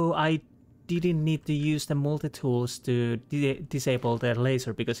 Oh, I didn't need to use the multi-tools to disable the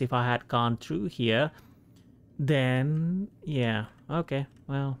laser, because if I had gone through here, then yeah, okay,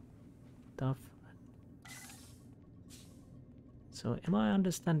 well, tough. So am I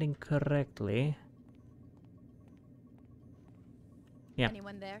understanding correctly? Yeah.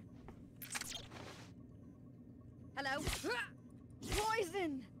 Anyone there? Hello?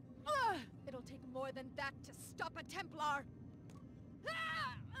 Poison! It'll take more than that to stop a Templar.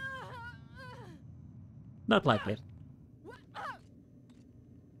 Not likely.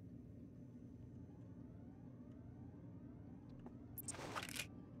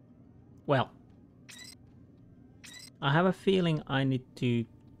 Well, I have a feeling I need to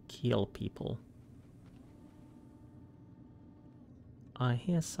kill people. I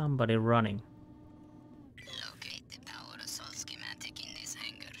hear somebody running. Locate the power assault schematic in this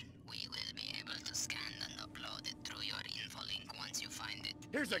hangar. We will be able to scan and upload it through your info link once you find it.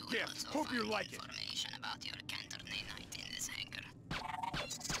 Here's a gift. Hope you like it. Information about your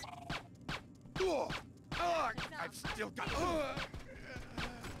I've still got.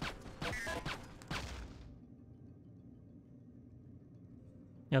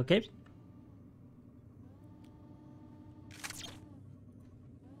 Okay.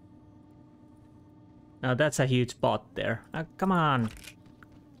 Now that's a huge bot there. Come on.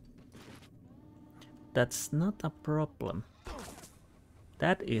 That's not a problem.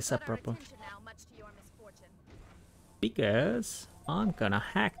 That is a problem. Because I'm gonna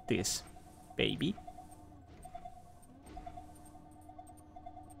hack this, baby.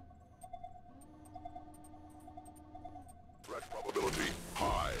 Threat probability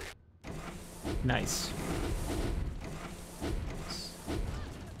high. Nice.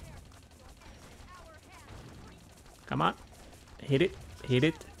 Come on. Hit it. Hit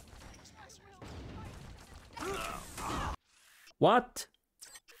it. What?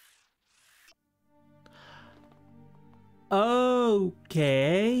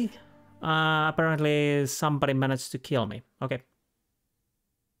 Okay. Apparently somebody managed to kill me. Okay.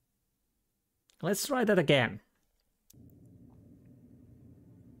 Let's try that again.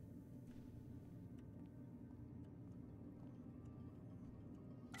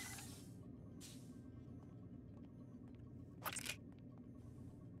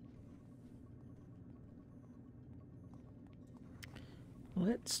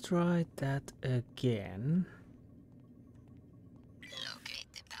 Let's try that again. Locate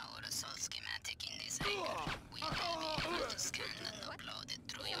the power assault schematic in this hangar. We will be able to scan and upload it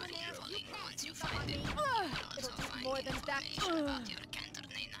through your info link once you find it. You will also find information about your counter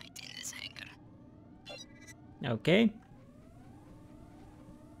nanite in this hangar. Okay.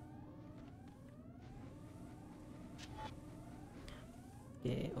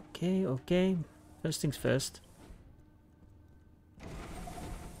 Okay. First things first.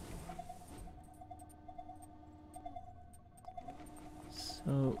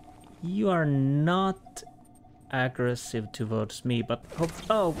 So you are not aggressive towards me, but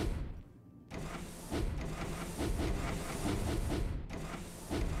oh.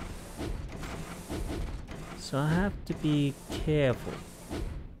 So I have to be careful.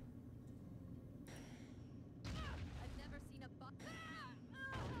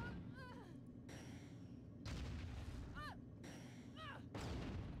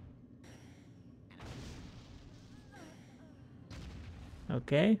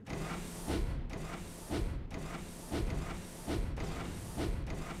 Okay.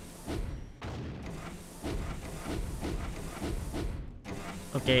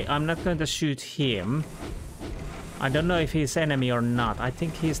 Okay, I'm not going to shoot him. I don't know if he's enemy or not. I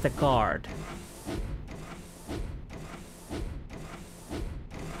think he's the guard.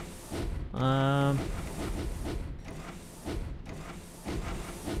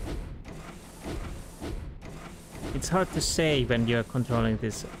 It's hard to say when you're controlling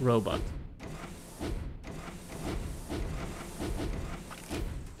this robot.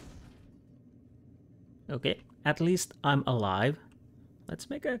 Okay, at least I'm alive. Let's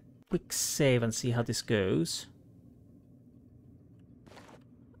make a quick save and see how this goes.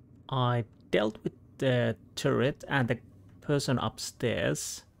 I dealt with the turret and the person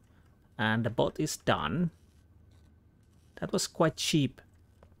upstairs, and the bot is done. That was quite cheap,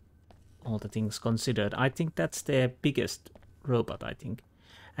 all the things considered. I think that's the biggest robot, I think.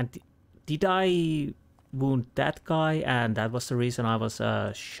 And did I wound that guy and that was the reason I was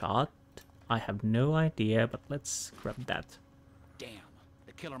shot? I have no idea, but let's grab that. Damn,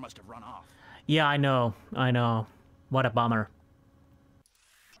 the killer must have run off. Yeah, I know. What a bummer.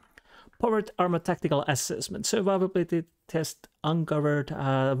 Powered Armor Tactical Assessment. Survivability test uncovered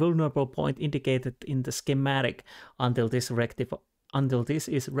a vulnerable point indicated in the schematic. Until this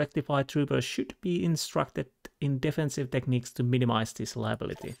is rectified, troopers should be instructed in defensive techniques to minimize this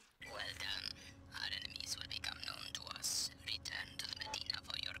liability. Well done. Our enemies will become known to us. Return to the Medina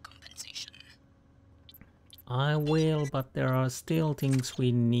for your compensation. I will, but there are still things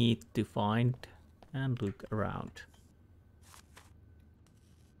we need to find and look around.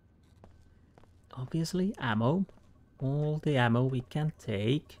 Obviously, ammo. All the ammo we can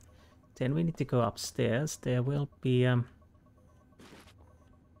take. Then we need to go upstairs. There will be don't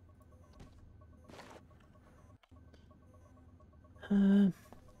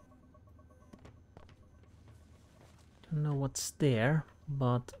know what's there,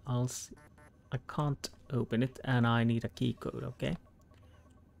 but I'll see. I can't open it and I need a key code, okay?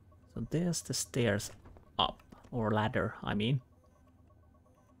 So there's the stairs up, or ladder, I mean.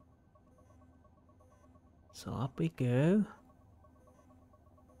 So up we go.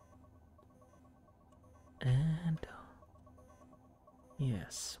 And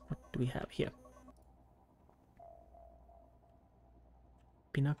yes, what do we have here?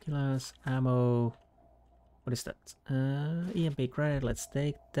 Binoculars, ammo. What is that? EMP grenade, let's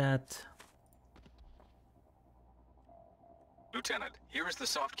take that. Lieutenant, here is the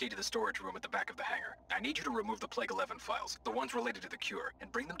soft key to the storage room at the back of the hangar. I need you to remove the Plague 11 files, the ones related to the cure,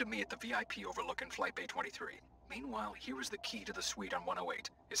 and bring them to me at the VIP overlook in Flight Bay 23. Meanwhile, here is the key to the suite on 108.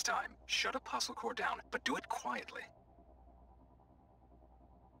 It's time. Shut Apostle Core down, but do it quietly.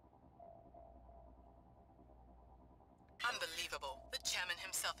 Unbelievable. The chairman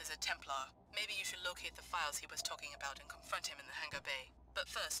himself is a Templar. Maybe you should locate the files he was talking about and confront him in the hangar bay. But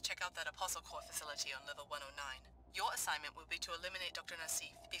first, check out that Apostle Core facility on level 109. Your assignment will be to eliminate Dr.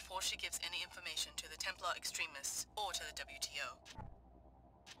 Nassif before she gives any information to the Templar extremists or to the WTO.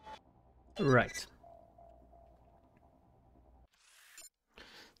 Right.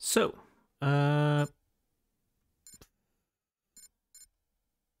 So,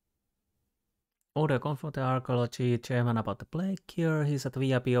 order confront the archaeology chairman about the plague cure. He's at the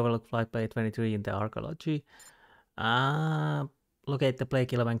VIP overlook flight bay 23 in the archaeology. Locate the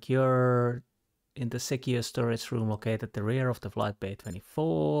plague 11 cure in the secure storage room located at the rear of the flight bay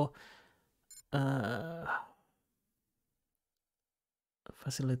 24.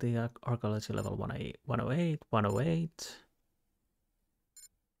 Facility archaeology level 108.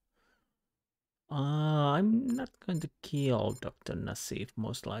 I'm not going to kill Dr. Nassif,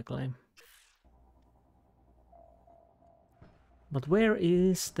 most likely. But where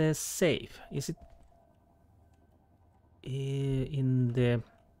is the safe? Is it in the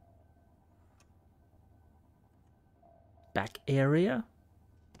back area?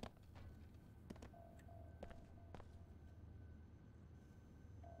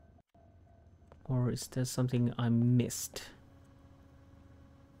 Or is there something I missed?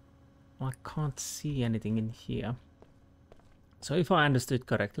 I can't see anything in here. So if I understood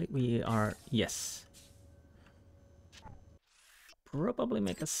correctly, we are... yes. Probably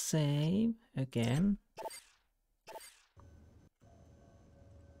make a save again.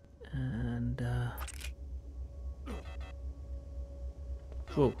 And...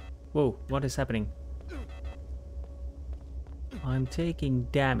 whoa, whoa, what is happening? I'm taking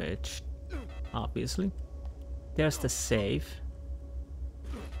damage, obviously. There's the save.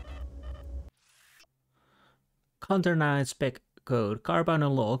 Counter nanite spec code. Carbon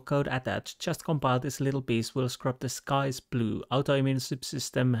log code attached. Just compiled this little piece. Will scrub the skies blue. Autoimmune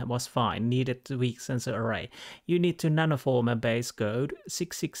subsystem was fine. Needed the weak sensor array. You need to nanoformer base code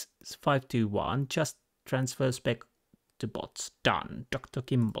 66521. Just transfer spec to bots. Done. Dr.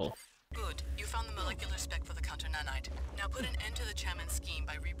 Kimball. Good. You found the molecular spec for the counter nanite. Now put an end to the chairman's scheme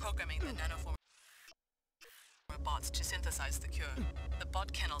by reprogramming the nanoformer bots to synthesize the cure. The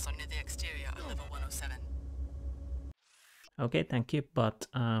bot kennels are near the exterior at level 107. Okay, thank you, but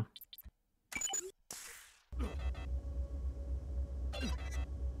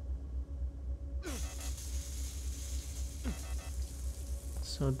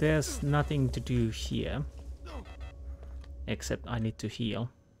so there's nothing to do here except I need to heal.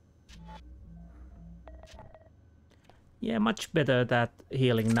 Yeah, much better that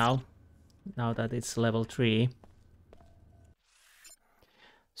healing now that it's level 3.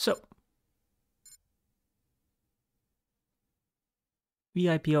 So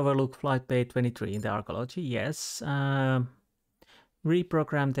VIP overlook flight bay 23 in the archaeology, yes. Reprogram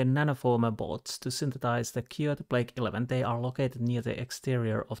the nanoformer bots to synthesize the cure to plague 11. They are located near the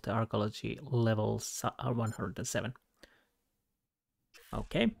exterior of the archaeology level 107.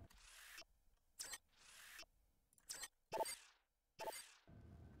 Okay.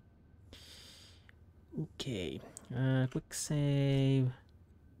 Okay, quick save.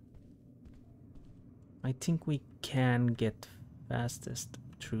 I think we can get fastest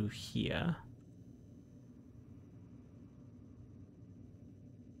through here.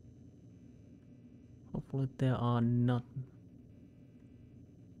 Hopefully there are not...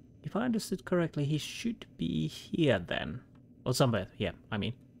 If I understood correctly, he should be here then. Or somewhere, yeah, I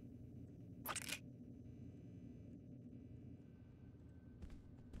mean.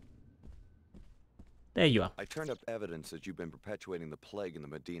 There you are. I turned up evidence that you've been perpetuating the plague in the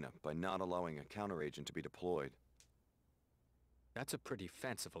Medina by not allowing a counteragent to be deployed. That's a pretty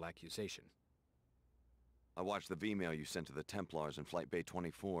fanciful accusation. I watched the V-mail you sent to the Templars in Flight Bay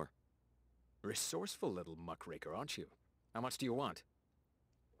 24. Resourceful little muckraker, aren't you? How much do you want?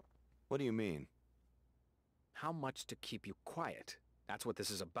 What do you mean? How much to keep you quiet? That's what this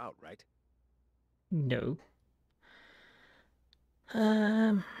is about, right? No.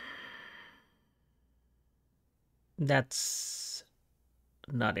 That's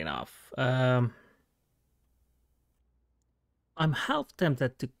not enough. I'm half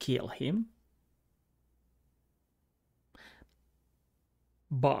tempted to kill him.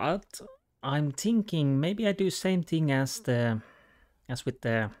 But I'm thinking maybe I do same thing as with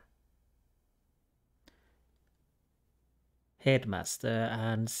the headmaster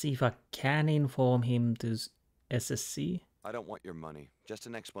and see if I can inform him to SSC. I don't want your money, just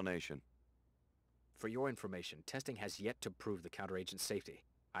an explanation. For your information, testing has yet to prove the counteragent's safety.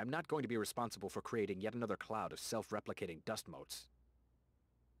 I'm not going to be responsible for creating yet another cloud of self-replicating dust motes.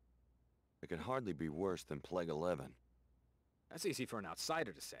 It could hardly be worse than Plague 11. That's easy for an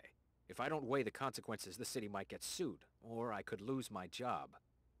outsider to say. If I don't weigh the consequences, the city might get sued, or I could lose my job.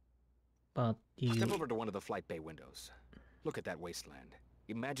 But you... Step over to one of the flight bay windows. Look at that wasteland.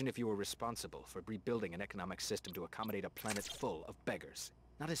 Imagine if you were responsible for rebuilding an economic system to accommodate a planet full of beggars.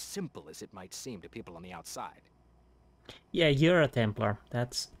 Not as simple as it might seem to people on the outside. Yeah, you're a Templar.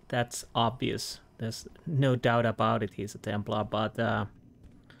 That's obvious. There's no doubt about it. He's a Templar, but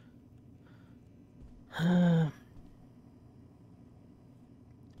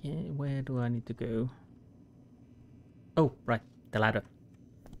yeah, where do I need to go? Oh, right, the ladder.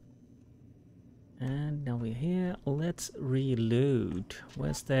 And now we're here. Let's reload.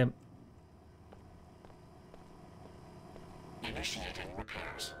 Where's the... Initiating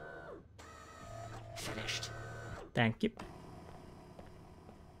repairs. Finished. Thank you.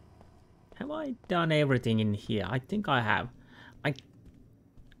 Have I done everything in here? I think I have.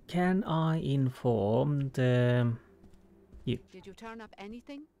 Can I inform the... you? Did you turn up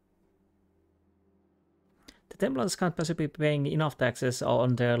anything? The Templars can't possibly be paying enough taxes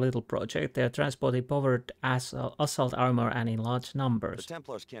on their little project. They're transporting powered assault armor and in large numbers. The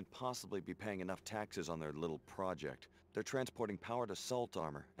Templars can't possibly be paying enough taxes on their little project. They're transporting powered assault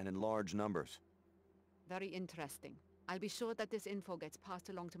armor and in large numbers. Very interesting. I'll be sure that this info gets passed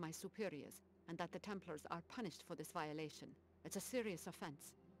along to my superiors, and that the Templars are punished for this violation. It's a serious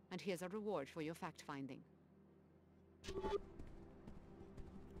offense, and here's a reward for your fact-finding.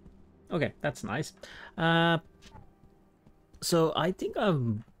 Okay, that's nice. So I think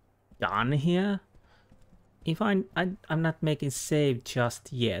I'm done here. If I'm not making save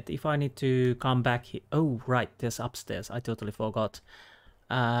just yet. If I need to come back here. Oh, right, there's upstairs. I totally forgot.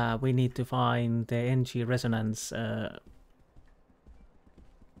 We need to find the NG resonance. Are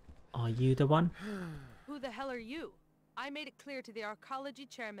you the one? Who the hell are you? I made it clear to the arcology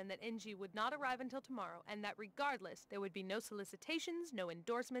chairman that NG would not arrive until tomorrow, and that regardless, there would be no solicitations, no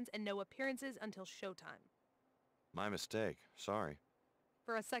endorsements, and no appearances until showtime. My mistake. Sorry.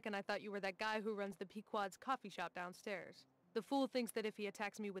 For a second, I thought you were that guy who runs the Pequod's coffee shop downstairs. The fool thinks that if he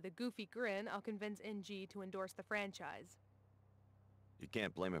attacks me with a goofy grin, I'll convince NG to endorse the franchise. You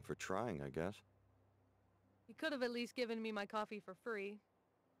can't blame him for trying, I guess. He could have at least given me my coffee for free.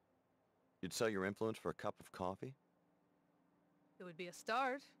 You'd sell your influence for a cup of coffee? It would be a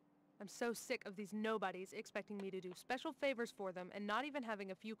start. I'm so sick of these nobodies expecting me to do special favors for them and not even having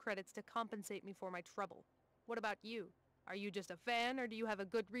a few credits to compensate me for my trouble. What about you? Are you just a fan, or do you have a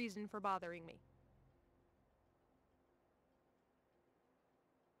good reason for bothering me?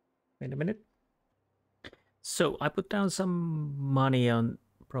 Wait a minute. So I put down some money on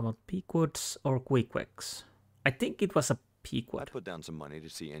promote Pequods or Quickwex. I think it was a Pequod. I put down some money to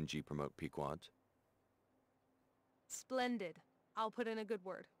see NG promote Pequods. Splendid. I'll put in a good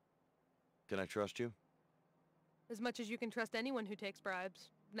word. Can I trust you? As much as you can trust anyone who takes bribes.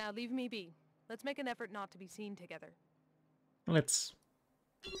 Now leave me be. Let's make an effort not to be seen together. Let's...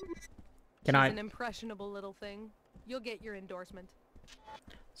 She's an impressionable little thing. You'll get your endorsement.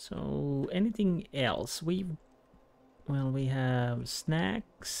 So, anything else? We have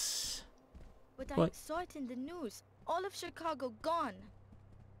snacks. But I saw it in the news. All of Chicago gone.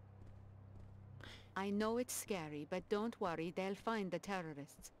 I know it's scary, but don't worry, they'll find the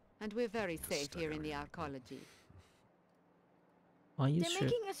terrorists. And we're very safe here in the arcology. Are you They're sure?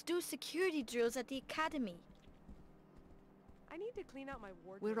 making us do security drills at the academy. I need to clean out my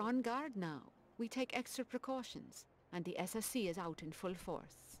wardrobe. We're on guard now. We take extra precautions. And the SSC is out in full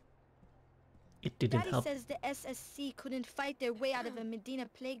force. It didn't Daddy help. says the SSC couldn't fight their way out of a Medina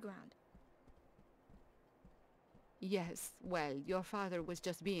playground. Yes, well, your father was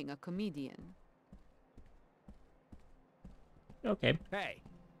just being a comedian. Okay. Hey.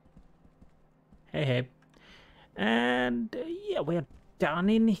 Hey. And yeah, we're done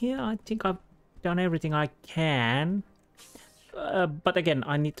in here. I think I've done everything I can. But again,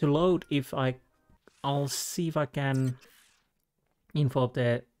 I need to load if I'll see if I can inform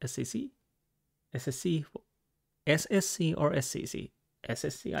the SSC or SCC?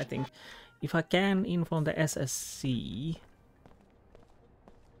 SSC, I think. If I can inform the SSC,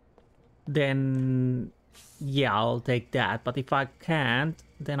 then yeah, I'll take that. But if I can't,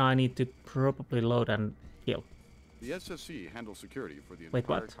 then I need to probably load and kill. The SSC handles security for the Wait,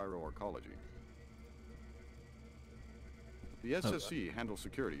 entire what? Cairo arcology. The SSC handles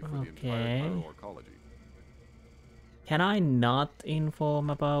security for the entire Okay. Cairo arcology. Can I not inform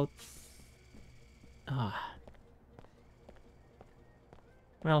about... Ah.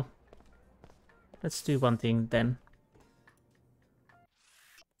 Well, let's do one thing then.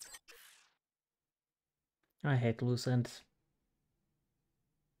 I hate loose ends.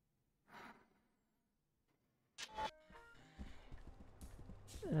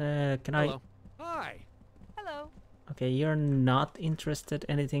 Can I... Hello. Hi. Hello. Okay, you're not interested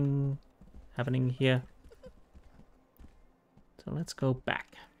anything happening here. So let's go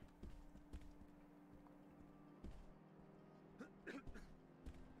back.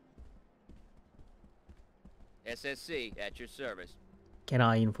 SSC, at your service. Can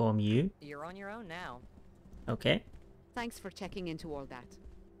I inform you? You're on your own now. Okay. Thanks for checking into all that.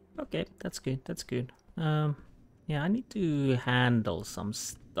 Okay, that's good, that's good. Yeah, I need to handle some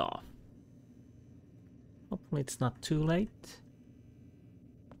stuff. Hopefully it's not too late.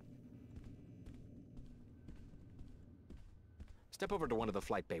 Step over to one of the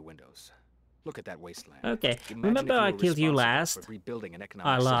flight bay windows. Look at that wasteland. Okay, Imagine remember if you I were killed you responsible last? for rebuilding an I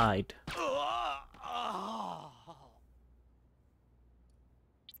economic system. lied.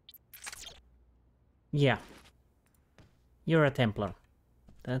 Yeah. You're a Templar.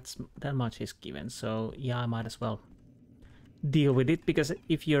 That much is given, so yeah, I might as well deal with it, because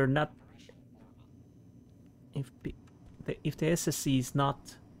if you're not... If the SSC is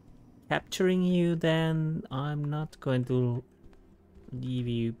not capturing you, then I'm not going to leave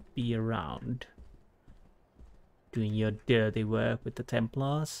you be around doing your dirty work with the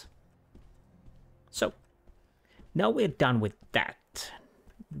Templars. So, now we're done with that.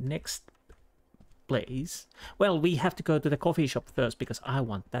 Next place. Well, we have to go to the coffee shop first, because I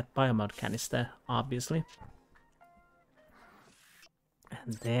want that biomod canister, obviously.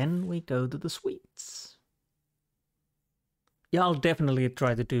 And then we go to the suites. Yeah, I'll definitely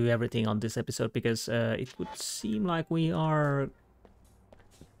try to do everything on this episode, because it would seem like we are,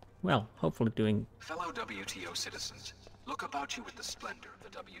 well, hopefully doing... Fellow WTO citizens, look about you with the splendor of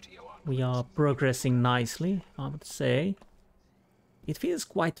the WTO on. We are progressing nicely, I would say. It feels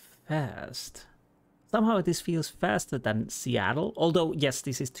quite fast. Somehow this feels faster than Seattle, although, yes,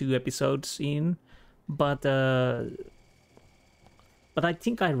 this is 2 episodes in, but I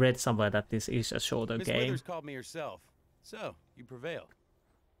think I read somewhere that this is a shorter Miss game. Withers called me herself. So, you prevailed.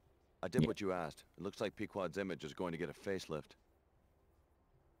 I did what you asked. It looks like Pequod's image is going to get a facelift.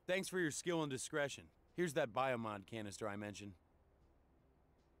 Thanks for your skill and discretion. Here's that biomod canister I mentioned.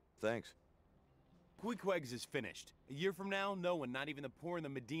 Thanks. Queequegs is finished. A year from now, no one, not even the poor in the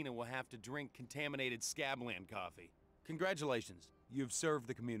Medina, will have to drink contaminated Scabland coffee. Congratulations. You've served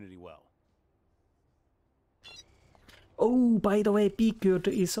the community well. Oh, by the way, Pequod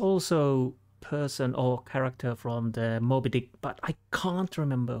is also person or character from the Moby Dick, but I can't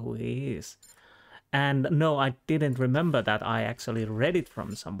remember who he is. And no, I didn't remember that. I actually read it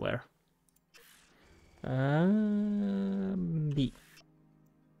from somewhere. B.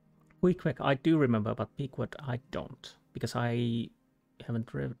 Queequeg I do remember, but Pequod I don't, because I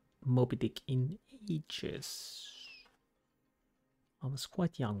haven't read Moby Dick in ages. I was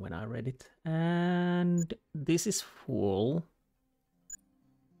quite young when I read it. And this is full.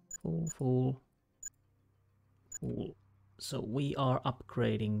 Full. So we are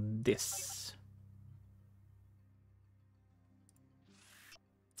upgrading this.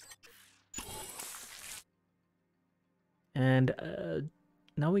 And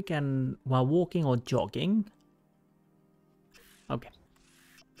now we can, while walking or jogging. Okay.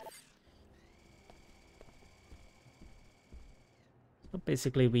 So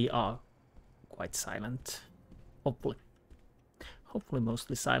basically we are quite silent. Hopefully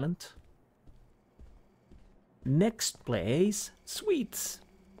mostly silent. Next place, suites.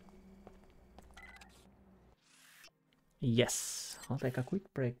 Yes, I'll take a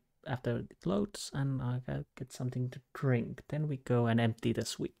quick break after it loads and I gotta get something to drink. Then we go and empty the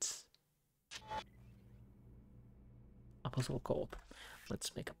suites. Apostle Corp.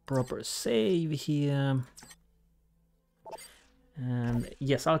 Let's make a proper save here. And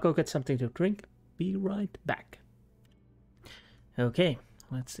yes, I'll go get something to drink. Be right back. Okay,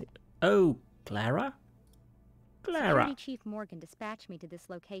 let's see. Oh, Clara? Clara. Security Chief Morgan dispatched me to this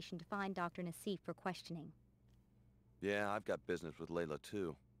location to find Dr. Nassif for questioning. Yeah, I've got business with Layla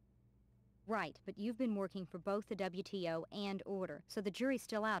too. Right, but you've been working for both the WTO and Order, so the jury's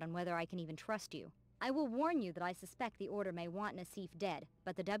still out on whether I can even trust you. I will warn you that I suspect the Order may want Nassif dead,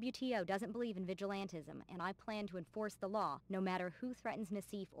 but the WTO doesn't believe in vigilantism, and I plan to enforce the law, no matter who threatens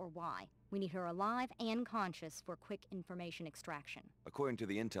Nassif or why. We need her alive and conscious for quick information extraction. According to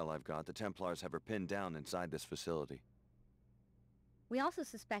the intel I've got, the Templars have her pinned down inside this facility. We also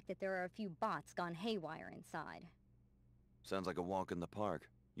suspect that there are a few bots gone haywire inside. Sounds like a walk in the park.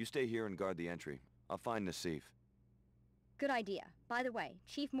 You stay here and guard the entry. I'll find Nassif. Good idea. By the way,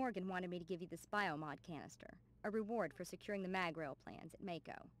 Chief Morgan wanted me to give you this biomod canister, a reward for securing the mag rail plans at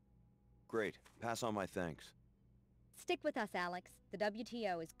Mako. Great. Pass on my thanks. Stick with us, Alex. The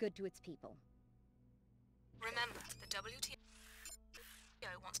WTO is good to its people. Remember, the WTO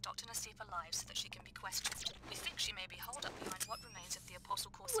wants Dr. Nassif alive so that she can be questioned. We think she may be holed up behind what remains of the Apostle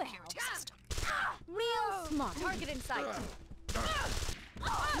Core security system. Real smart. Target in sight.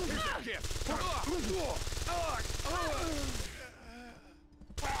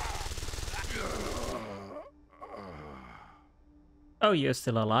 Oh, you're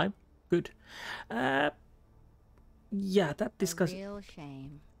still alive? Good. Yeah, that discussion. A real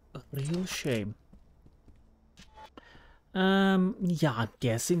shame. A real shame. Yeah, I'm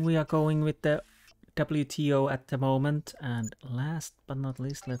guessing we are going with the WTO at the moment. And last but not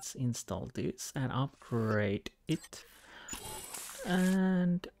least, let's install this and upgrade it.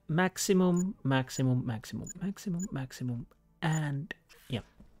 And maximum, and yeah.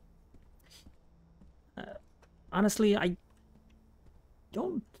 Honestly, I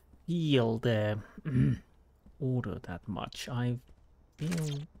don't feel the order that much. I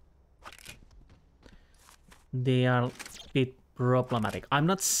feel they are a bit problematic. I'm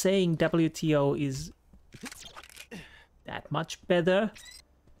not saying WTO is that much better,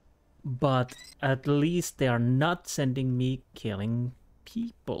 but at least they are not sending me killing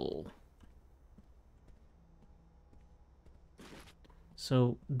people.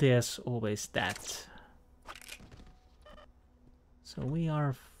 So there's always that. So we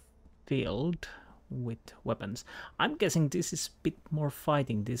are filled with weapons. I'm guessing this is a bit more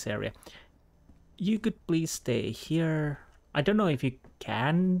fighting this area. You could please stay here. I don't know if you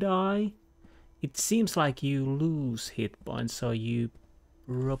can die. It seems like you lose hit points, so you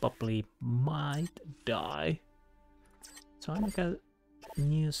probably might die. So I make a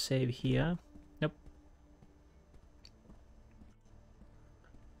new save here. Nope.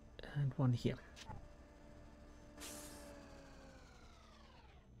 And one here.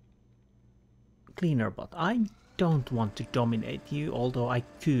 Cleaner bot. I don't want to dominate you, although I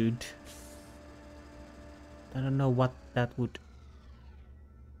could. I don't know what that would...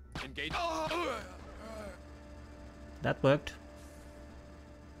 Engage. That worked.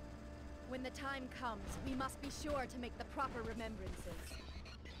 When the time comes, we must be sure to make the proper remembrances.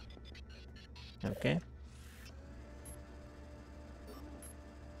 Okay.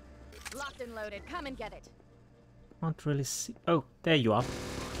 Locked and loaded. Come and get it. Can't really see... Oh, there you are.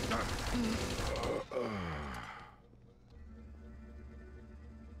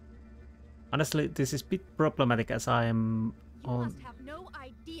 Honestly, this is a bit problematic as I am on... You must have no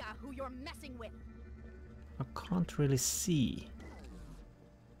idea who you're messing with. I can't really see.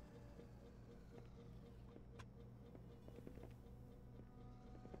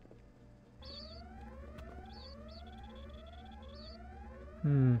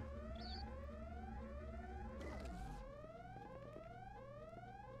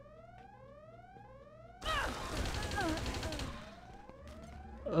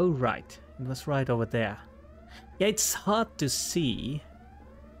 Oh, right. It was right over there. Yeah, it's hard to see.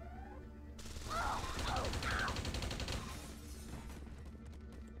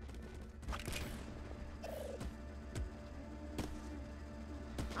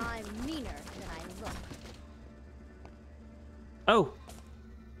 I'm meaner than I look. Oh!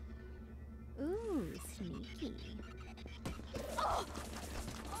 Ooh, sneaky.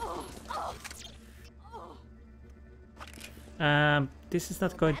 This is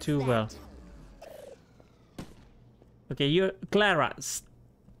not going too well. Okay, you're... Clara,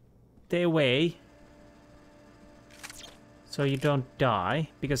 stay away. So you don't die,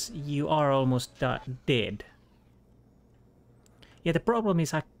 because you are almost dead. Yeah, the problem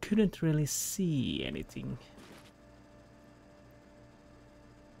is I couldn't really see anything.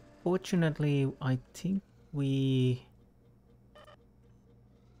 Fortunately, I think we...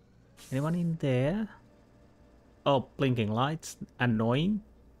 Anyone in there? Oh, blinking lights. Annoying.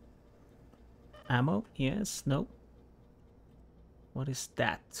 Ammo? Yes, no. What is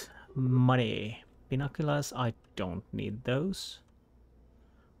that? Money. Binoculars? I don't need those.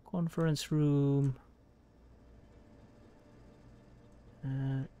 Conference room.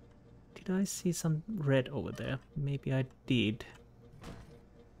 Did I see some red over there? Maybe I did.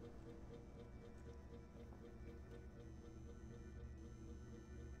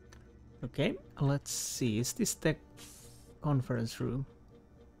 Okay, let's see. Is this the conference room?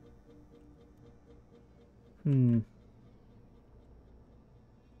 It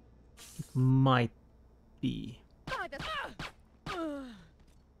might be.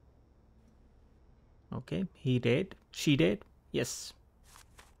 Okay, he did. She did. Yes.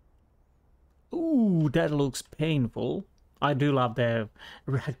 Ooh, that looks painful. I do love the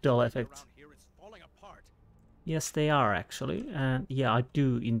ragdoll effect. Yes, they are actually. And yeah, I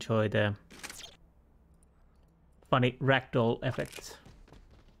do enjoy the funny ragdoll effect.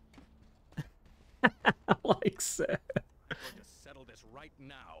 Like so. I'm going to settle this right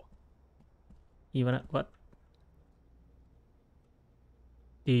now. You wanna what?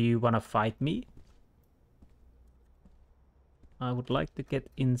 Do you wanna fight me? I would like to get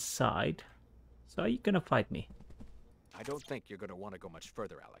inside. So are you gonna fight me? I don't think you're gonna want to go much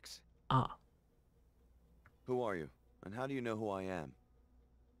further, Alex. Ah. Who are you? And how do you know who I am?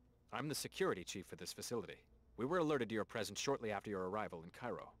 I'm the security chief for this facility. We were alerted to your presence shortly after your arrival in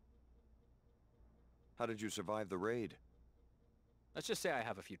Cairo. How did you survive the raid? Let's just say I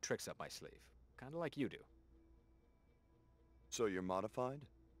have a few tricks up my sleeve. Kinda like you do. So you're modified?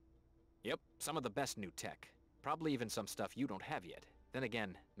 Yep, some of the best new tech. Probably even some stuff you don't have yet. Then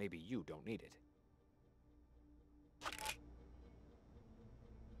again, maybe you don't need it.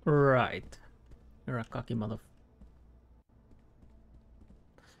 Right. You're a cocky mother.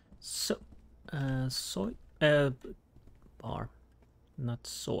 So, soy, bar, not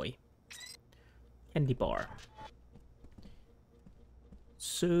soy. Candy bar.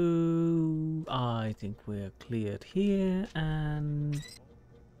 So, I think we're cleared here, and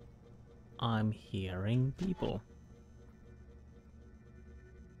I'm hearing people.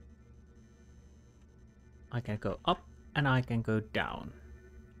 I can go up and I can go down.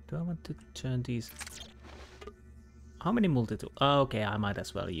 Do I want to turn these? How many multi-tool? Oh, okay, I might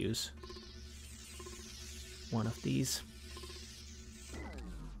as well use one of these.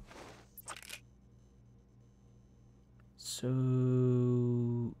 So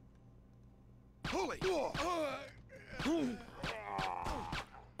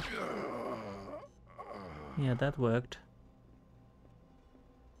yeah, that worked.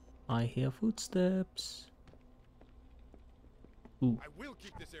 I hear footsteps. Ooh. I will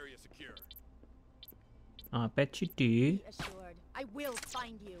keep this area secure. I bet you do. Be assured, I will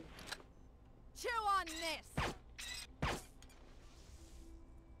find you. Chew on this.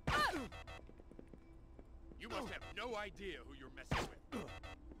 You must have no idea who you're messing with.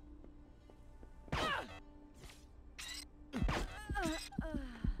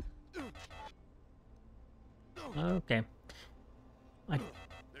 Okay.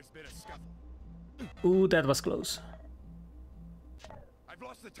 There's been a scuffle. Ooh, that was close. I've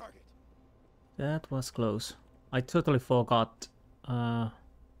lost the target. That was close. I totally forgot.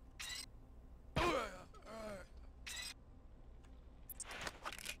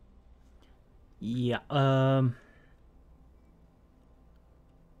 Yeah.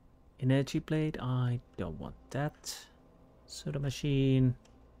 Energy blade. I don't want that. Soda machine.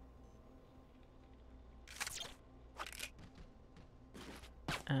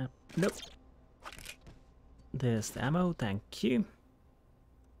 Nope. There's the ammo. Thank you.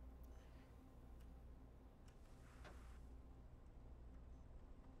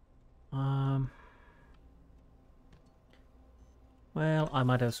 Well, I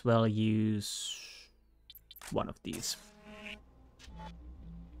might as well use one of these.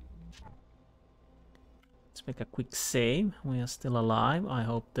 Let's make a quick save. We are still alive. I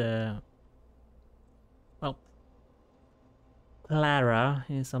hope the... well, Clara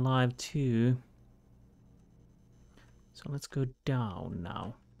is alive too. So let's go down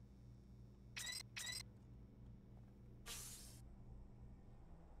now.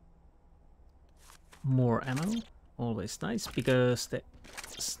 More ammo. Always nice, because the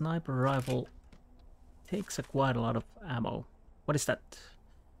sniper rifle takes quite a lot of ammo. What is that?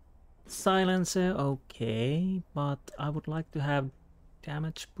 Silencer, okay, but I would like to have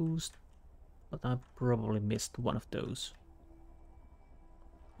damage boost, but I probably missed one of those.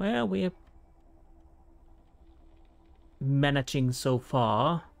 Well, we're managing so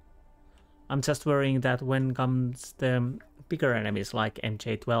far. I'm just worrying that when comes the bigger enemies like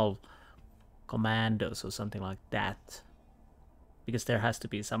MJ12 commandos or something like that, because there has to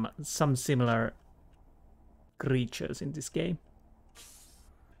be some similar creatures in this game,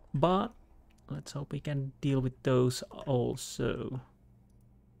 but let's hope we can deal with those also.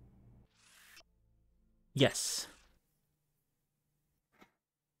 Yes.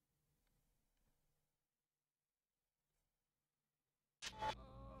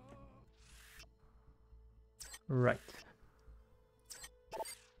 Right.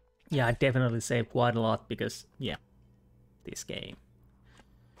 Yeah, I definitely saved quite a lot because, yeah, this game.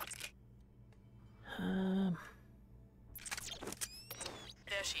 There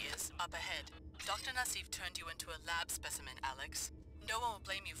she is, up ahead. Dr. Nassif turned you into a lab specimen, Alex. No one will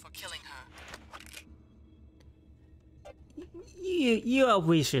blame you for killing her. You are a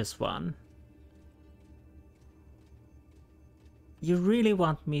vicious one. You really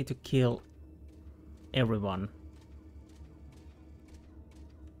want me to kill everyone?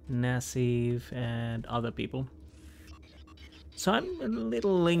 Nassif and other people. So I'm a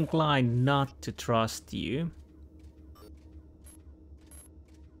little inclined not to trust you.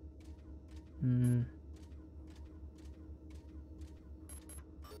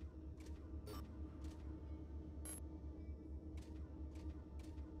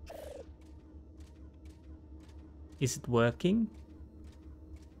 Is it working?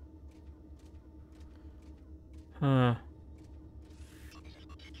 Huh.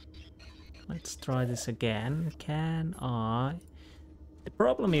 Let's try this again. Can I? The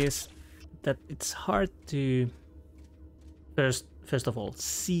problem is that it's hard to first of all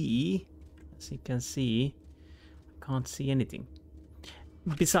see. As you can see, I can't see anything.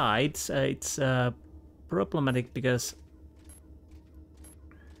 Besides, it's problematic because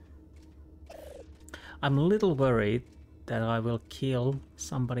I'm a little worried that I will kill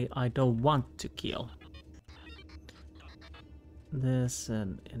somebody I don't want to kill. There's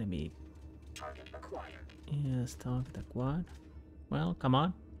an enemy. Target acquired. Yes, target acquired. Well, come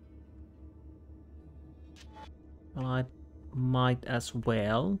on. Well, I might as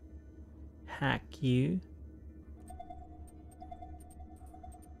well hack you.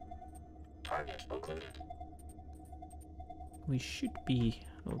 Target occluded. We should be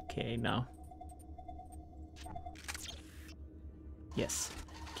okay now. Yes.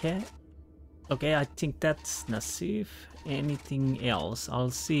 Okay. Okay, I think that's Nassif. Anything else?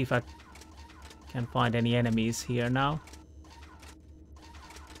 I'll see if I can find any enemies here now.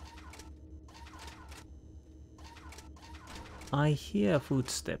 I hear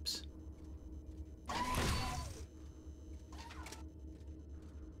footsteps.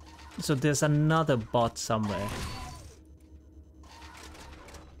 So there's another bot somewhere.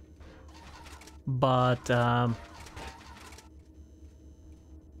 But I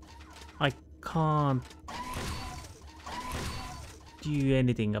can't do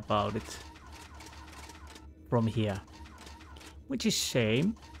anything about it from here, which is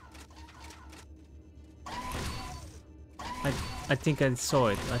shame. I think I saw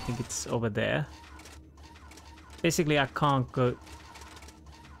it. I think it's over there. Basically, I can't go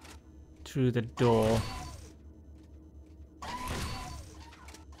through the door.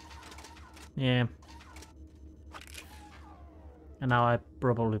 Yeah. And now I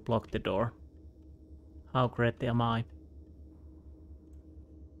probably blocked the door. How great am I?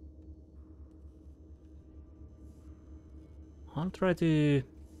 I'll try to...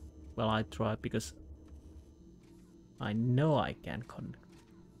 Well, I try because I know I can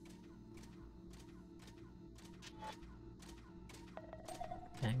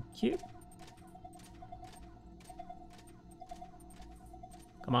Thank you.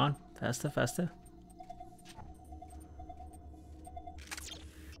 Come on, faster, faster.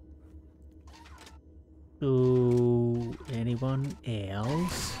 So, anyone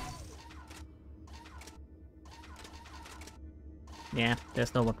else? Yeah,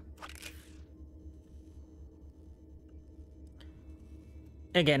 there's no one.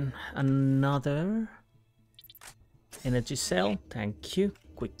 Again, another energy cell. Thank you.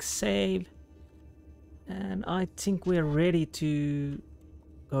 Quick save. And I think we're ready to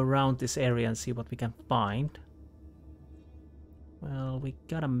go around this area and see what we can find. Well, we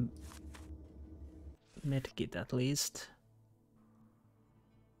got a medkit at least.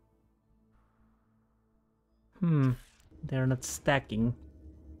 They're not stacking.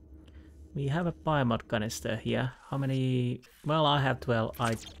 We have a biomod canister here. How many? Well, I have 12.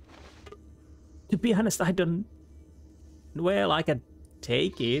 To be honest, I don't... Well, I can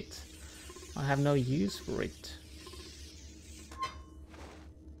take it. I have no use for it.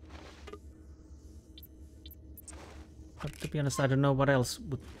 But to be honest, I don't know what else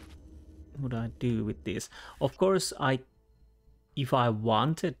would I do with this. Of course, if I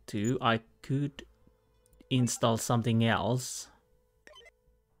wanted to, I could install something else.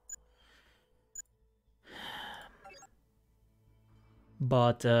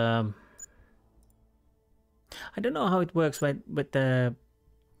 But I don't know how it works with the...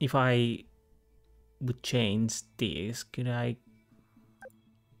 If I would change this, could I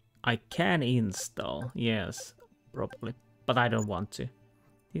can install, yes, probably, but I don't want to.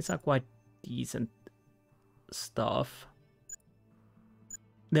 These are quite decent stuff.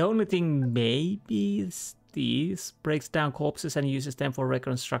 The only thing maybe is this breaks down corpses and uses them for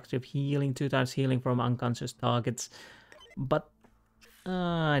reconstructive healing, 2 times healing from unconscious targets. But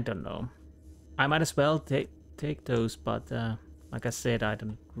I don't know. I might as well take those, but like I said, I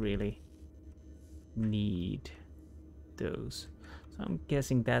don't really need those. So I'm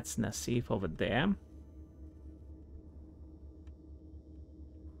guessing that's Nassif over there.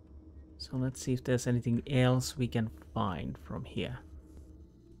 So let's see if there's anything else we can find from here.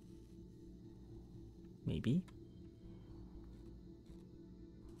 Maybe.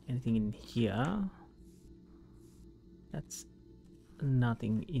 Anything in here? That's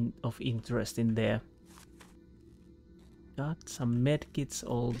nothing of interest in there. Got some medkits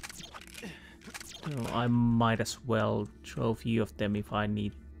all. Oh, I might as well throw a few of them if I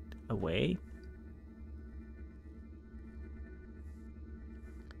need away.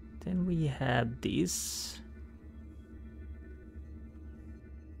 Then we have this.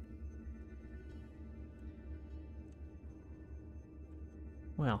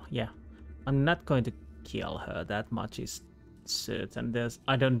 Well, yeah. I'm not going to kill her, that much is certain.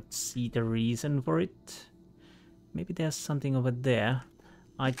 I don't see the reason for it. Maybe there's something over there.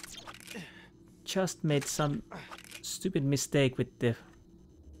 I just made some stupid mistake with the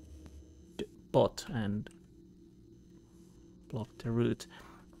bot and blocked the route.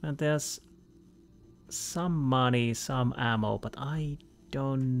 And there's some money, some ammo, but I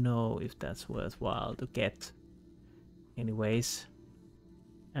don't know if that's worthwhile to get. Anyways.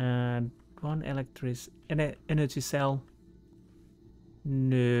 And one energy cell.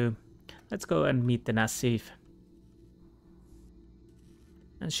 No. Let's go and meet the Nassif.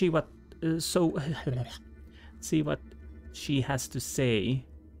 And see what see what she has to say.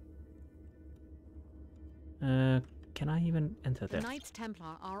 Can I even enter there? The Knights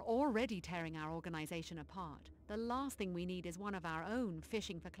Templar are already tearing our organization apart. The last thing we need is one of our own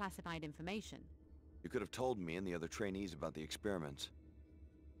fishing for classified information. You could have told me and the other trainees about the experiments.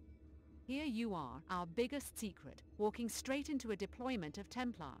 Here you are, our biggest secret, walking straight into a deployment of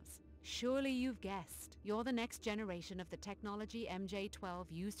Templars. Surely you've guessed. You're the next generation of the technology MJ-12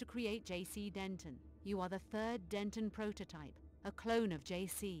 used to create JC Denton. You are the 3rd Denton prototype, a clone of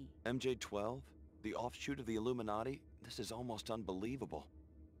JC. MJ-12? The offshoot of the Illuminati? This is almost unbelievable.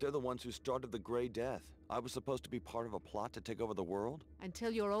 They're the ones who started the Grey Death. I was supposed to be part of a plot to take over the world?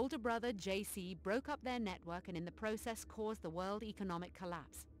 Until your older brother, JC, broke up their network and in the process caused the world economic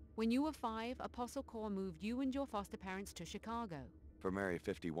collapse. When you were 5, Apostle Corps moved you and your foster parents to Chicago. From Area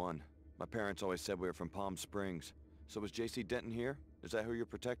 51. My parents always said we were from Palm Springs. So was JC Denton here? Is that who you're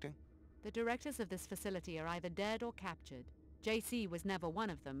protecting? The directors of this facility are either dead or captured. JC was never one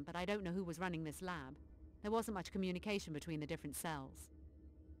of them, but I don't know who was running this lab. There wasn't much communication between the different cells.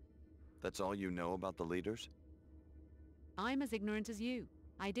 That's all you know about the leaders? I'm as ignorant as you.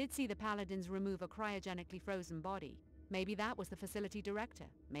 I did see the Paladins remove a cryogenically frozen body. Maybe that was the facility director.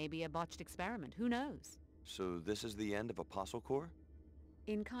 Maybe a botched experiment. Who knows? So this is the end of Apostle Corps?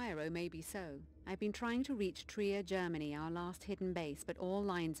 In Cairo, maybe so. I've been trying to reach Trier, Germany, our last hidden base, but all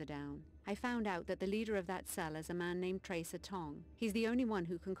lines are down. I found out that the leader of that cell is a man named Tracer Tong. He's the only one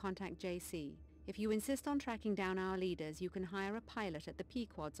who can contact JC. If you insist on tracking down our leaders, you can hire a pilot at the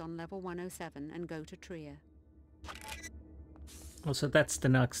Pequods on level 107 and go to Trier. Also, that's the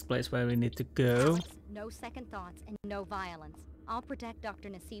next place where we need to go. Alex, no second thoughts and no violence. I'll protect Dr.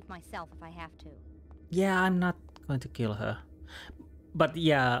 Nassif myself if I have to. Yeah, I'm not going to kill her. But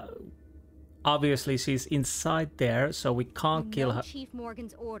yeah, obviously she's inside there, so we can't kill her. Chief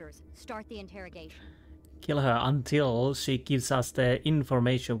Morgan's orders. Start the interrogation. Kill her until she gives us the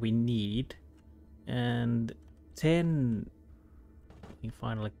information we need. And then we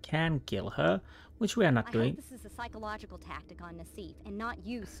finally can kill her, which we are not doing. I hope this is a psychological tactic on Nassif, and not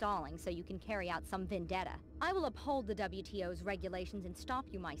you stalling so you can carry out some vendetta. I will uphold the WTO's regulations and stop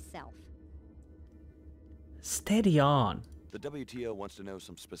you myself. Steady on. The WTO wants to know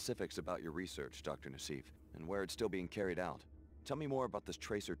some specifics about your research, Dr. Nassif, and where it's still being carried out. Tell me more about this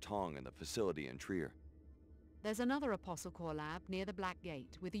Tracer Tong and the facility in Trier. There's another Apostle Corps lab near the Black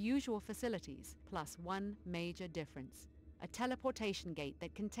Gate with the usual facilities, plus one major difference. A teleportation gate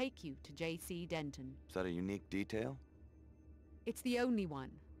that can take you to JC Denton. Is that a unique detail? It's the only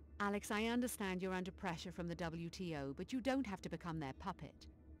one. Alex, I understand you're under pressure from the WTO, but you don't have to become their puppet.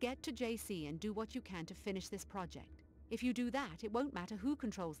 Get to JC and do what you can to finish this project. If you do that, it won't matter who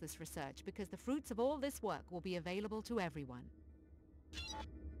controls this research, because the fruits of all this work will be available to everyone.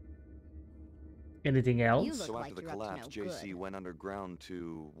 Anything else? So after the collapse, JC went underground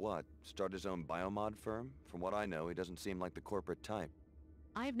to, what, start his own biomod firm? From what I know, he doesn't seem like the corporate type.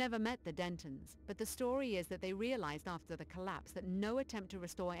 I've never met the Dentons, but the story is that they realized after the collapse that no attempt to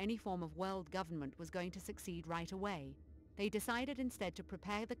restore any form of world government was going to succeed right away. They decided instead to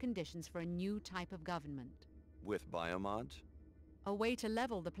prepare the conditions for a new type of government. With biomods? A way to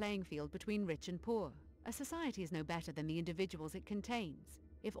level the playing field between rich and poor. A society is no better than the individuals it contains.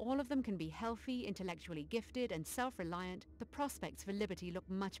 If all of them can be healthy, intellectually gifted, and self-reliant, the prospects for liberty look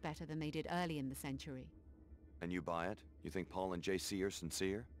much better than they did early in the century. And you buy it? You think Paul and JC are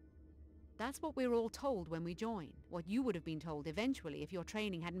sincere? That's what we're all told when we join. What you would have been told eventually if your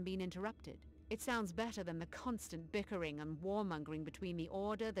training hadn't been interrupted. It sounds better than the constant bickering and warmongering between the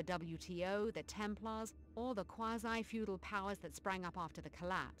Order, the WTO, the Templars, all the quasi-feudal powers that sprang up after the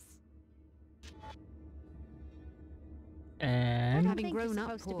collapse. And having grown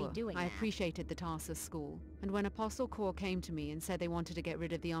up poor, I appreciated the Tarsus school, and when Apostle Corps came to me and said they wanted to get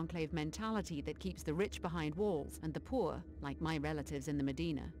rid of the Enclave mentality that keeps the rich behind walls and the poor, like my relatives in the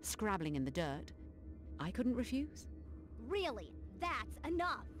Medina, scrabbling in the dirt, I couldn't refuse. Really? That's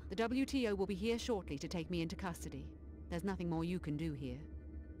enough! The WTO will be here shortly to take me into custody. There's nothing more you can do here.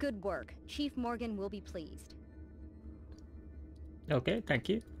 Good work. Chief Morgan will be pleased. Okay, thank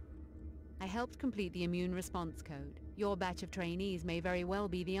you. I helped complete the immune response code. Your batch of trainees may very well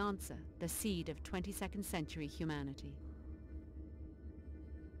be the answer, the seed of 22nd century humanity.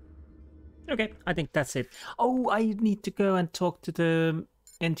 Okay, I think that's it. Oh, I need to go and talk to the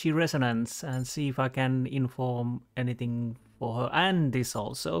NG Resonance and see if I can inform anything for her. And this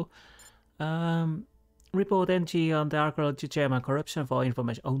also. Report NG on the archaeology German corruption for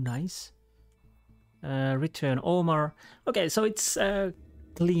information. Oh, nice. Return Omar. Okay, so it's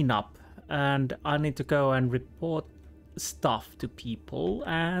cleanup. And I need to go and report stuff to people,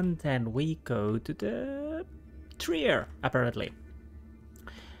 and then we go to the Trier, apparently.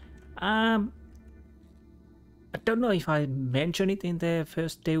 I don't know if I mentioned it in the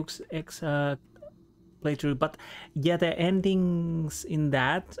first Deus Ex playthrough, but yeah, the endings in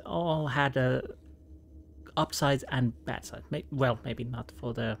that all had upsides and bad sides. Well, maybe not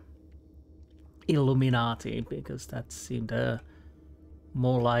for the Illuminati, because that seemed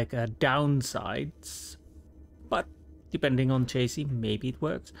more like downsides, but depending on JC, maybe it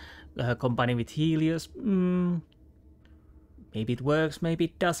works. Combining with Helios, maybe it works, maybe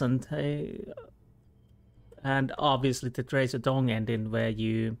it doesn't. And obviously the Tracer Dong ending, where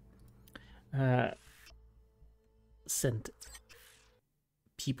you sent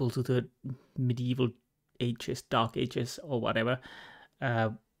people to the medieval ages, dark ages, or whatever.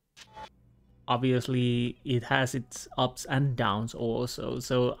 Obviously, it has its ups and downs also.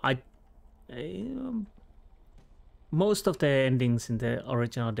 So most of the endings in the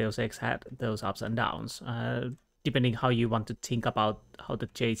original Deus Ex had those ups and downs, depending how you want to think about how the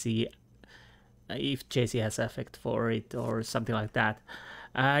JC, if JC has effect for it or something like that.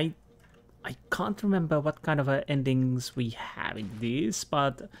 I can't remember what kind of endings we have in this,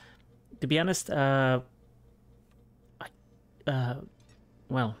 but to be honest, well,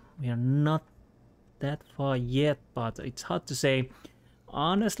 we are not that far yet, but it's hard to say.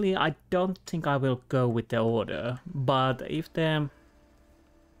 Honestly, I don't think I will go with the Order, but if the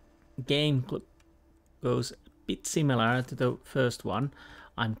game goes a bit similar to the first one,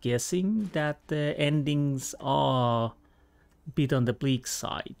 I'm guessing that the endings are a bit on the bleak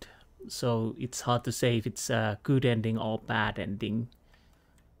side. So it's hard to say if it's a good ending or bad ending.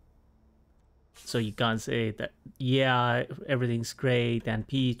 So you can't say that, yeah, everything's great and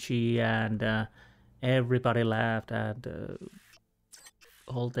peachy and everybody laughed and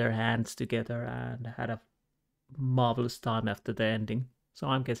hold their hands together and had a marvelous time after the ending. So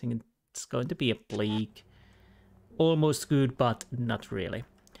I'm guessing it's going to be a bleak, almost good, but not really.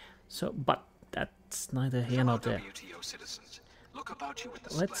 So, but that's neither here nor there.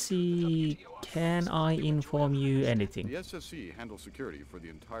 Let's see, can I inform you anything? The SSC handles security for the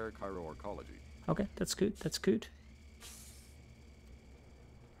entire Cairo archaeology. Okay, that's good, that's good.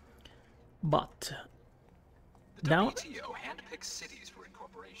 But the now WTO handpicks cities for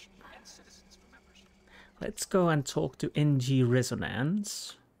incorporation and citizens for membership. Let's go and talk to NG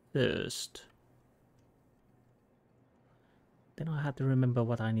Resonance first. Then I have to remember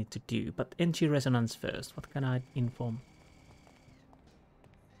what I need to do. But NG Resonance first. What can I inform?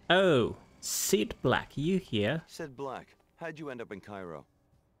 Oh, Sid Black, you here? Sid Black, how'd you end up in Cairo?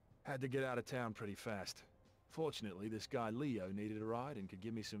 Had to get out of town pretty fast. Fortunately, this guy Leo needed a ride and could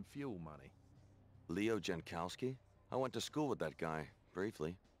give me some fuel money. Leo Jankowski? I went to school with that guy,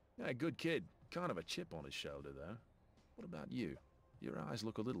 briefly. Yeah, good kid. Kind of a chip on his shoulder, though. What about you? Your eyes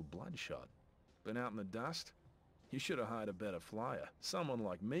look a little bloodshot. Been out in the dust? You should have hired a better flyer. Someone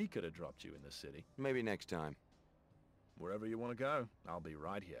like me could have dropped you in the city. Maybe next time. Wherever you want to go, I'll be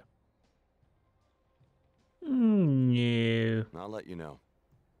right here. No. I'll let you know.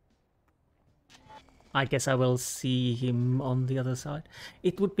 I guess I will see him on the other side.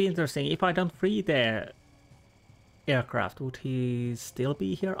 It would be interesting if I don't free the aircraft. Would he still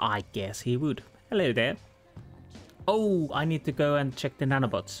be here? I guess he would. Hello there. Oh, I need to go and check the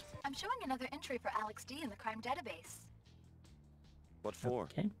nanobots. I'm showing another entry for Alex D in the crime database. What for?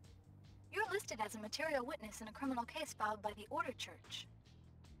 Okay. You're listed as a material witness in a criminal case filed by the Order Church.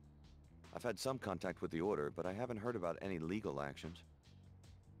 I've had some contact with the Order, but I haven't heard about any legal actions.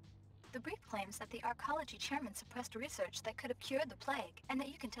 The brief claims that the arcology chairman suppressed research that could have cured the plague, and that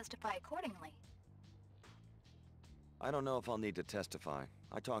you can testify accordingly. I don't know if I'll need to testify.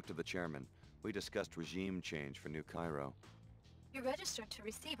 I talked to the chairman. We discussed regime change for New Cairo. You're registered to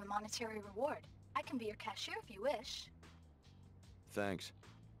receive a monetary reward. I can be your cashier if you wish. Thanks.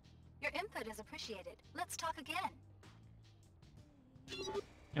 Your input is appreciated. Let's talk again.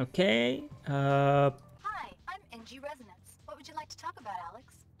 Okay. Hi, I'm NG Resonance. What would you like to talk about,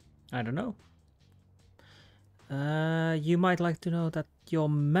 Alex? I don't know. You might like to know that your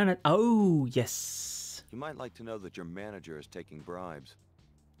manager... Oh, yes. You might like to know that your manager is taking bribes.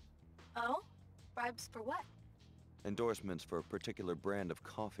 Oh? Bribes for what? Endorsements for a particular brand of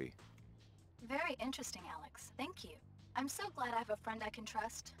coffee. Very interesting, Alex. Thank you. I'm so glad I have a friend I can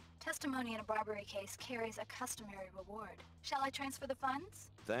trust. Testimony in a bribery case carries a customary reward. Shall I transfer the funds?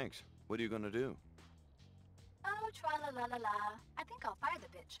 Thanks. What are you gonna do? Oh, tra-la-la-la-la. I think I'll fire the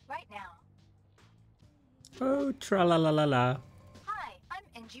bitch right now. Oh, tra-la-la-la-la. Hi, I'm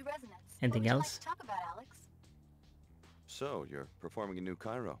NG Resonance. Anything what would else? you like to talk about, Alex? So, you're performing in New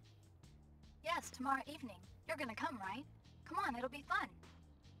Cairo? Yes, tomorrow evening. You're gonna come, right? Come on, it'll be fun.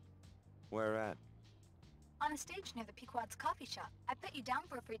 Where at? On a stage near the Pequod's coffee shop. I put you down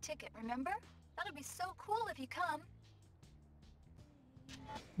for a free ticket, remember? That'll be so cool if you come.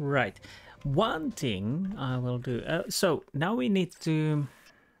 Right. One thing I will do. So now we need to...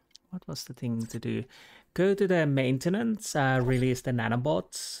 What was the thing to do? Go to the maintenance, release the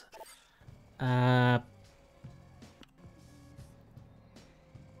nanobots.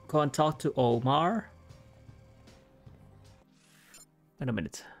 Go and talk to Omar. Wait a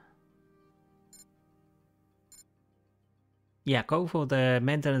minute. Yeah, go for the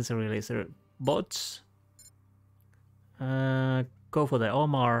maintenance and release the bots. Go for the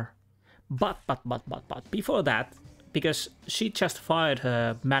Omar. But before that, because she just fired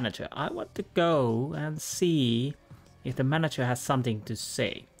her manager, I want to go and see if the manager has something to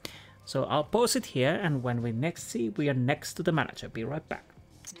say. So I'll pause it here, and when we next see, we are next to the manager. Be right back.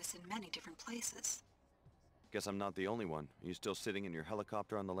 Business in many different places. Guess I'm not the only one. Are you still sitting in your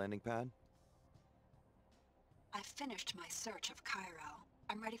helicopter on the landing pad? I've finished my search of Cairo.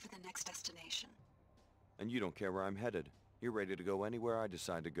 I'm ready for the next destination. And you don't care where I'm headed. You're ready to go anywhere I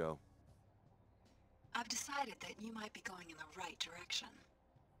decide to go. I've decided that you might be going in the right direction.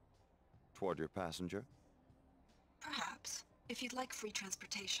 Toward your passenger? Perhaps. If you'd like free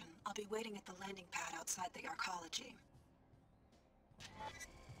transportation, I'll be waiting at the landing pad outside the arcology.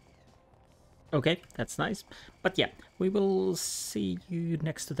 Okay, that's nice. But yeah, we will see you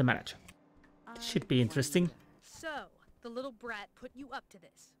next to the manager. It should be interesting. So, the little brat put you up to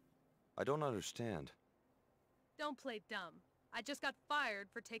this. I don't understand. Don't play dumb. I just got fired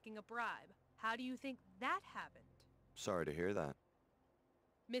for taking a bribe. How do you think that happened? Sorry to hear that.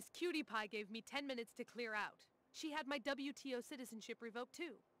 Miss Cutie Pie gave me 10 minutes to clear out. She had my WTO citizenship revoked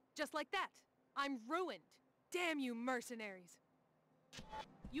too. Just like that. I'm ruined. Damn you mercenaries.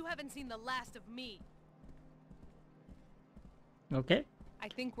 You haven't seen the last of me. Okay. I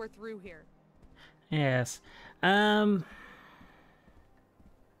think we're through here. Yes.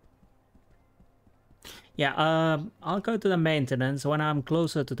 Yeah, I'll go to the maintenance. When I'm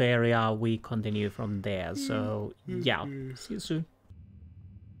closer to the area, we continue from there. So, yeah, see you soon.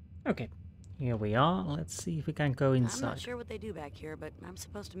 Okay, here we are. Let's see if we can go inside. I'm not sure what they do back here, but I'm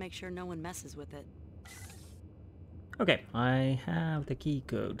supposed to make sure no one messes with it. Okay, I have the key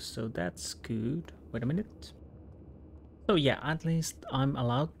code, so that's good. Wait a minute. So yeah, at least I'm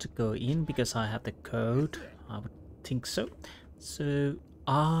allowed to go in because I have the code. I would think so. So,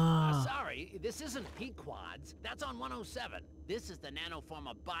 Sorry, this isn't Pequod's. That's on 107. This is the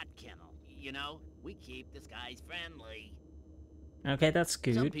nanoformer bot kennel. You know, we keep this guy's friendly. Okay, that's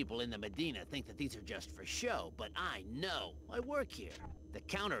good. Some people in the Medina think that these are just for show, but I know. I work here. The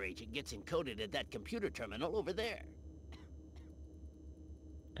counter agent gets encoded at that computer terminal over there.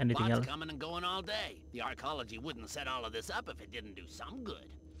 Anything Bots else? coming and going all day. The arcology wouldn't set all of this up if it didn't do some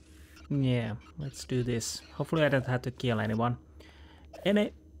good. Yeah, let's do this. Hopefully I don't have to kill anyone.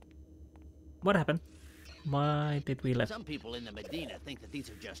 What happened? Why did we left? Some people in the Medina think that these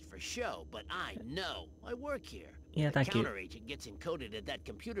are just for show, but I know. I work here. Yeah, the thank you. counter agent gets encoded at that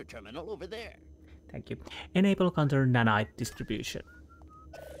computer terminal over there. Thank you. Enable counter nanite distribution.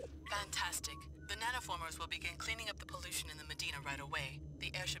 Fantastic. The nanoformers will begin cleaning up the pollution in the Medina right away.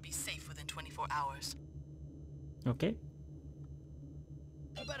 The air should be safe within 24 hours. Okay.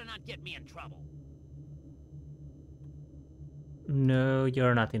 You better not get me in trouble. No,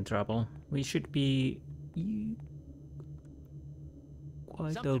 you're not in trouble. We should be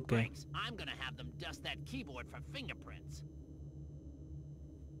quite Something okay. breaks, I'm gonna have them dust that keyboard for fingerprints.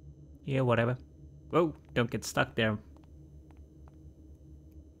 Yeah, whatever. Whoa, don't get stuck there.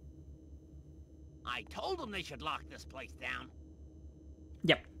 I told them they should lock this place down.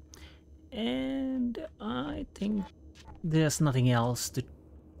 Yep. And I think there's nothing else to...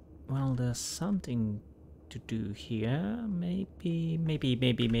 Well, there's something to do here. Maybe.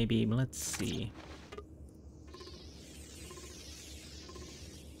 Let's see.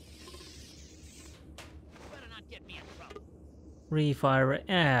 Better not get me in trouble. Refire.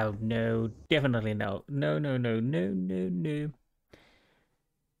 Oh, no. Definitely no. No.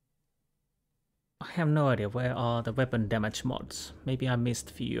 I have no idea where are the weapon damage mods. Maybe I missed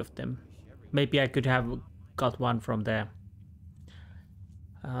a few of them. Maybe I could have got one from the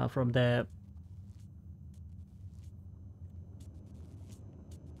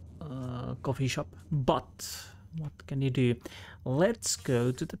coffee shop. But what can you do? Let's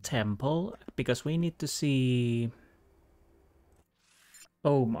go to the temple because we need to see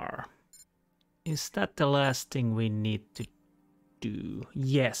Omar. Is that the last thing we need to do?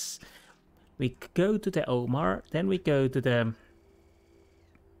 Yes. We go to the Omar, then we go to the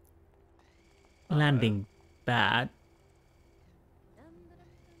landing pad.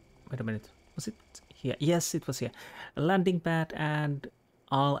 Wait a minute, was it here? Yes, it was here. A landing pad, and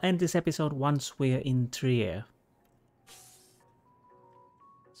I'll end this episode once we're in Trier.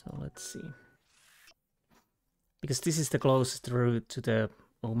 So let's see. Because this is the closest route to the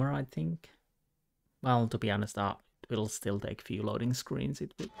Omar, I think. Well, to be honest, it will still take a few loading screens.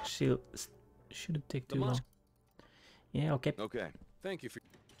 It shouldn't take too long. Yeah, okay. Okay. Thank you for...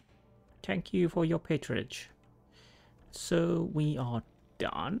 Thank you for your patronage. So we are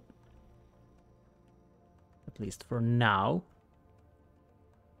done. At least for now.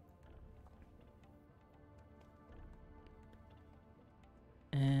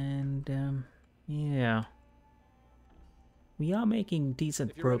 And yeah. We are making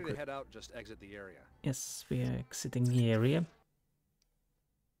decent progress. If you're ready to head out, just exit the area. Yes, we are exiting the area.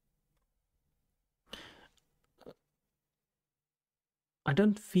 I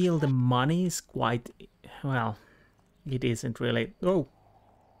don't feel the money is quite... Well, it isn't really... Oh!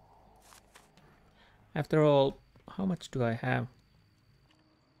 After all, how much do I have?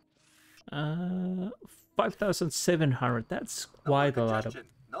 5,700. That's quite a lot of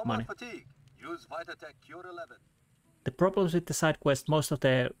money. Use Vitatech Cure 11. The problems with the side quest, most of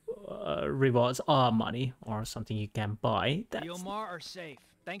the rewards are money or something you can buy. The Omar are safe.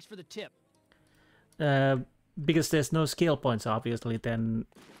 Thanks for the tip. Because there's no skill points, obviously, then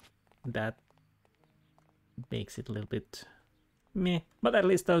that makes it a little bit meh. But at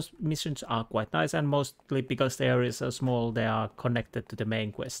least those missions are quite nice, and mostly because the area is so small, they are connected to the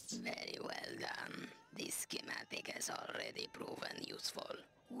main quests. Very well done. This schematic has already proven useful.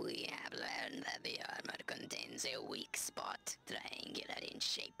 We have learned that the armor contains a weak spot, triangular in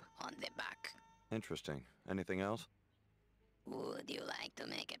shape, on the back. Interesting. Anything else? Would you like to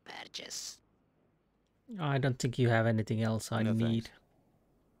make a purchase? I don't think you have anything else I need.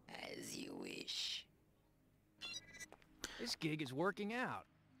 As you wish. This gig is working out.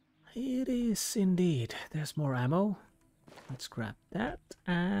 It is indeed. There's more ammo. Let's grab that.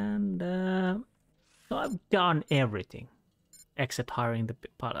 And so I've done everything. Except hiring the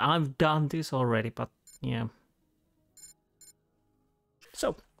pilot. I've done this already, but yeah.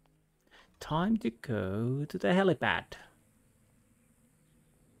 So, time to go to the helipad.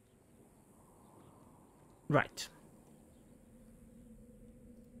 Right.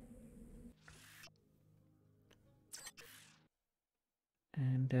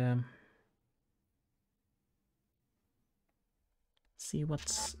 And see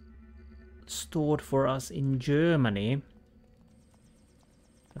what's stored for us in Germany.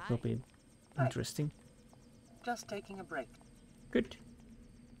 That will be interesting. Just taking a break. Good.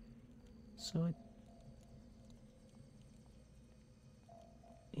 So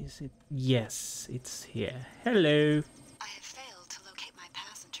is it? Yes, it's here. Hello. I have failed to locate my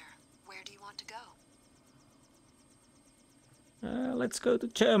passenger. Where do you want to go? Let's go to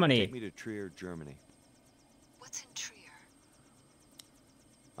Germany. Take me to Trier, Germany. What's in Trier?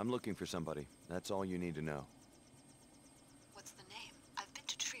 I'm looking for somebody. That's all you need to know. What's the name? I've been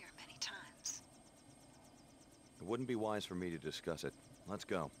to Trier many times. It wouldn't be wise for me to discuss it. Let's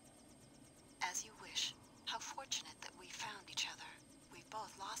go. As you wish. How fortunate that we found each other. We've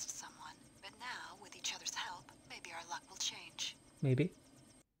both lost someone, but now, with each other's help, maybe our luck will change. Maybe.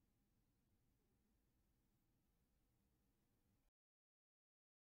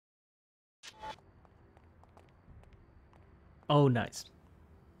 Oh, nice.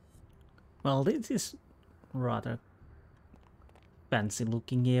 Well, this is rather fancy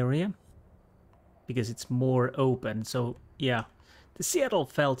looking area because it's more open. So yeah, the Seattle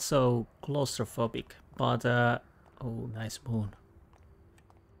felt so claustrophobic, but oh, nice moon,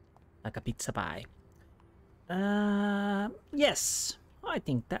 like a pizza pie. Yes, I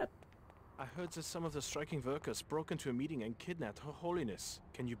think that. I heard that some of the striking workers broke into a meeting and kidnapped Her Holiness.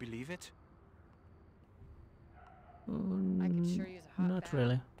 Can you believe it? I could sure use a hot Not bath.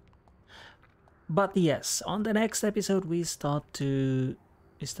 really. But yes, on the next episode we start to...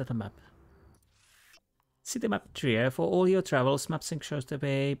 Is that a map? City map Trier. For all your travels, map sync shows the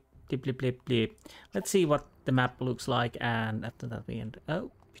way. Blip, blip, blip, blip. Let's see what the map looks like, and after that we end...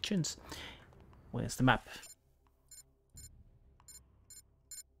 Oh, pigeons. Where's the map?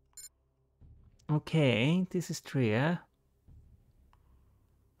 Okay, this is Trier.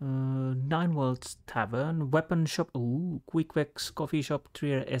 9 Worlds Tavern, Weapon Shop, ooh, Quickwex Coffee Shop,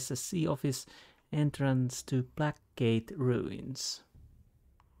 Trier SSC Office, entrance to Blackgate Ruins.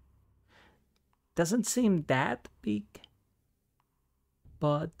 Doesn't seem that big,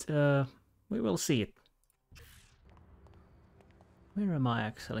 but we will see it. Where am I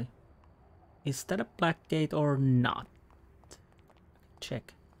actually? Is that a Blackgate or not?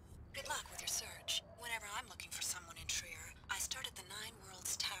 Check. Good luck with your search. Whenever I'm looking for someone in Trier, I start at the 9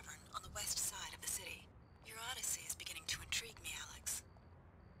 Worlds Tavern on the west side of the city. Your odyssey is beginning to intrigue me, Alex.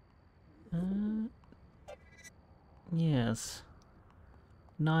 Yes.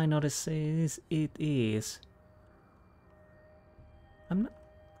 9 Odysseys it is. I'm not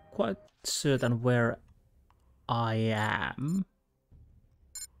quite certain where I am.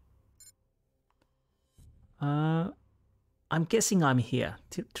 I'm guessing I'm here,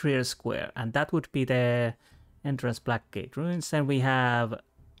 Trier Square, and that would be the entrance Blackgate Ruins. Then we have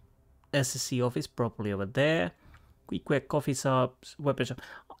SSC office probably over there. Quick coffee shops, weapon shop.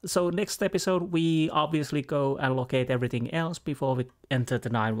 So next episode we obviously go and locate everything else before we enter the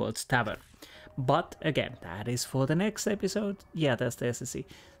 9 Worlds Tavern. But again, that is for the next episode. Yeah, that's the SSC.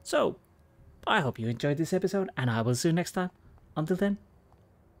 So I hope you enjoyed this episode, and I will see you next time. Until then,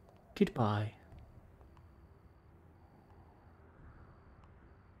 goodbye.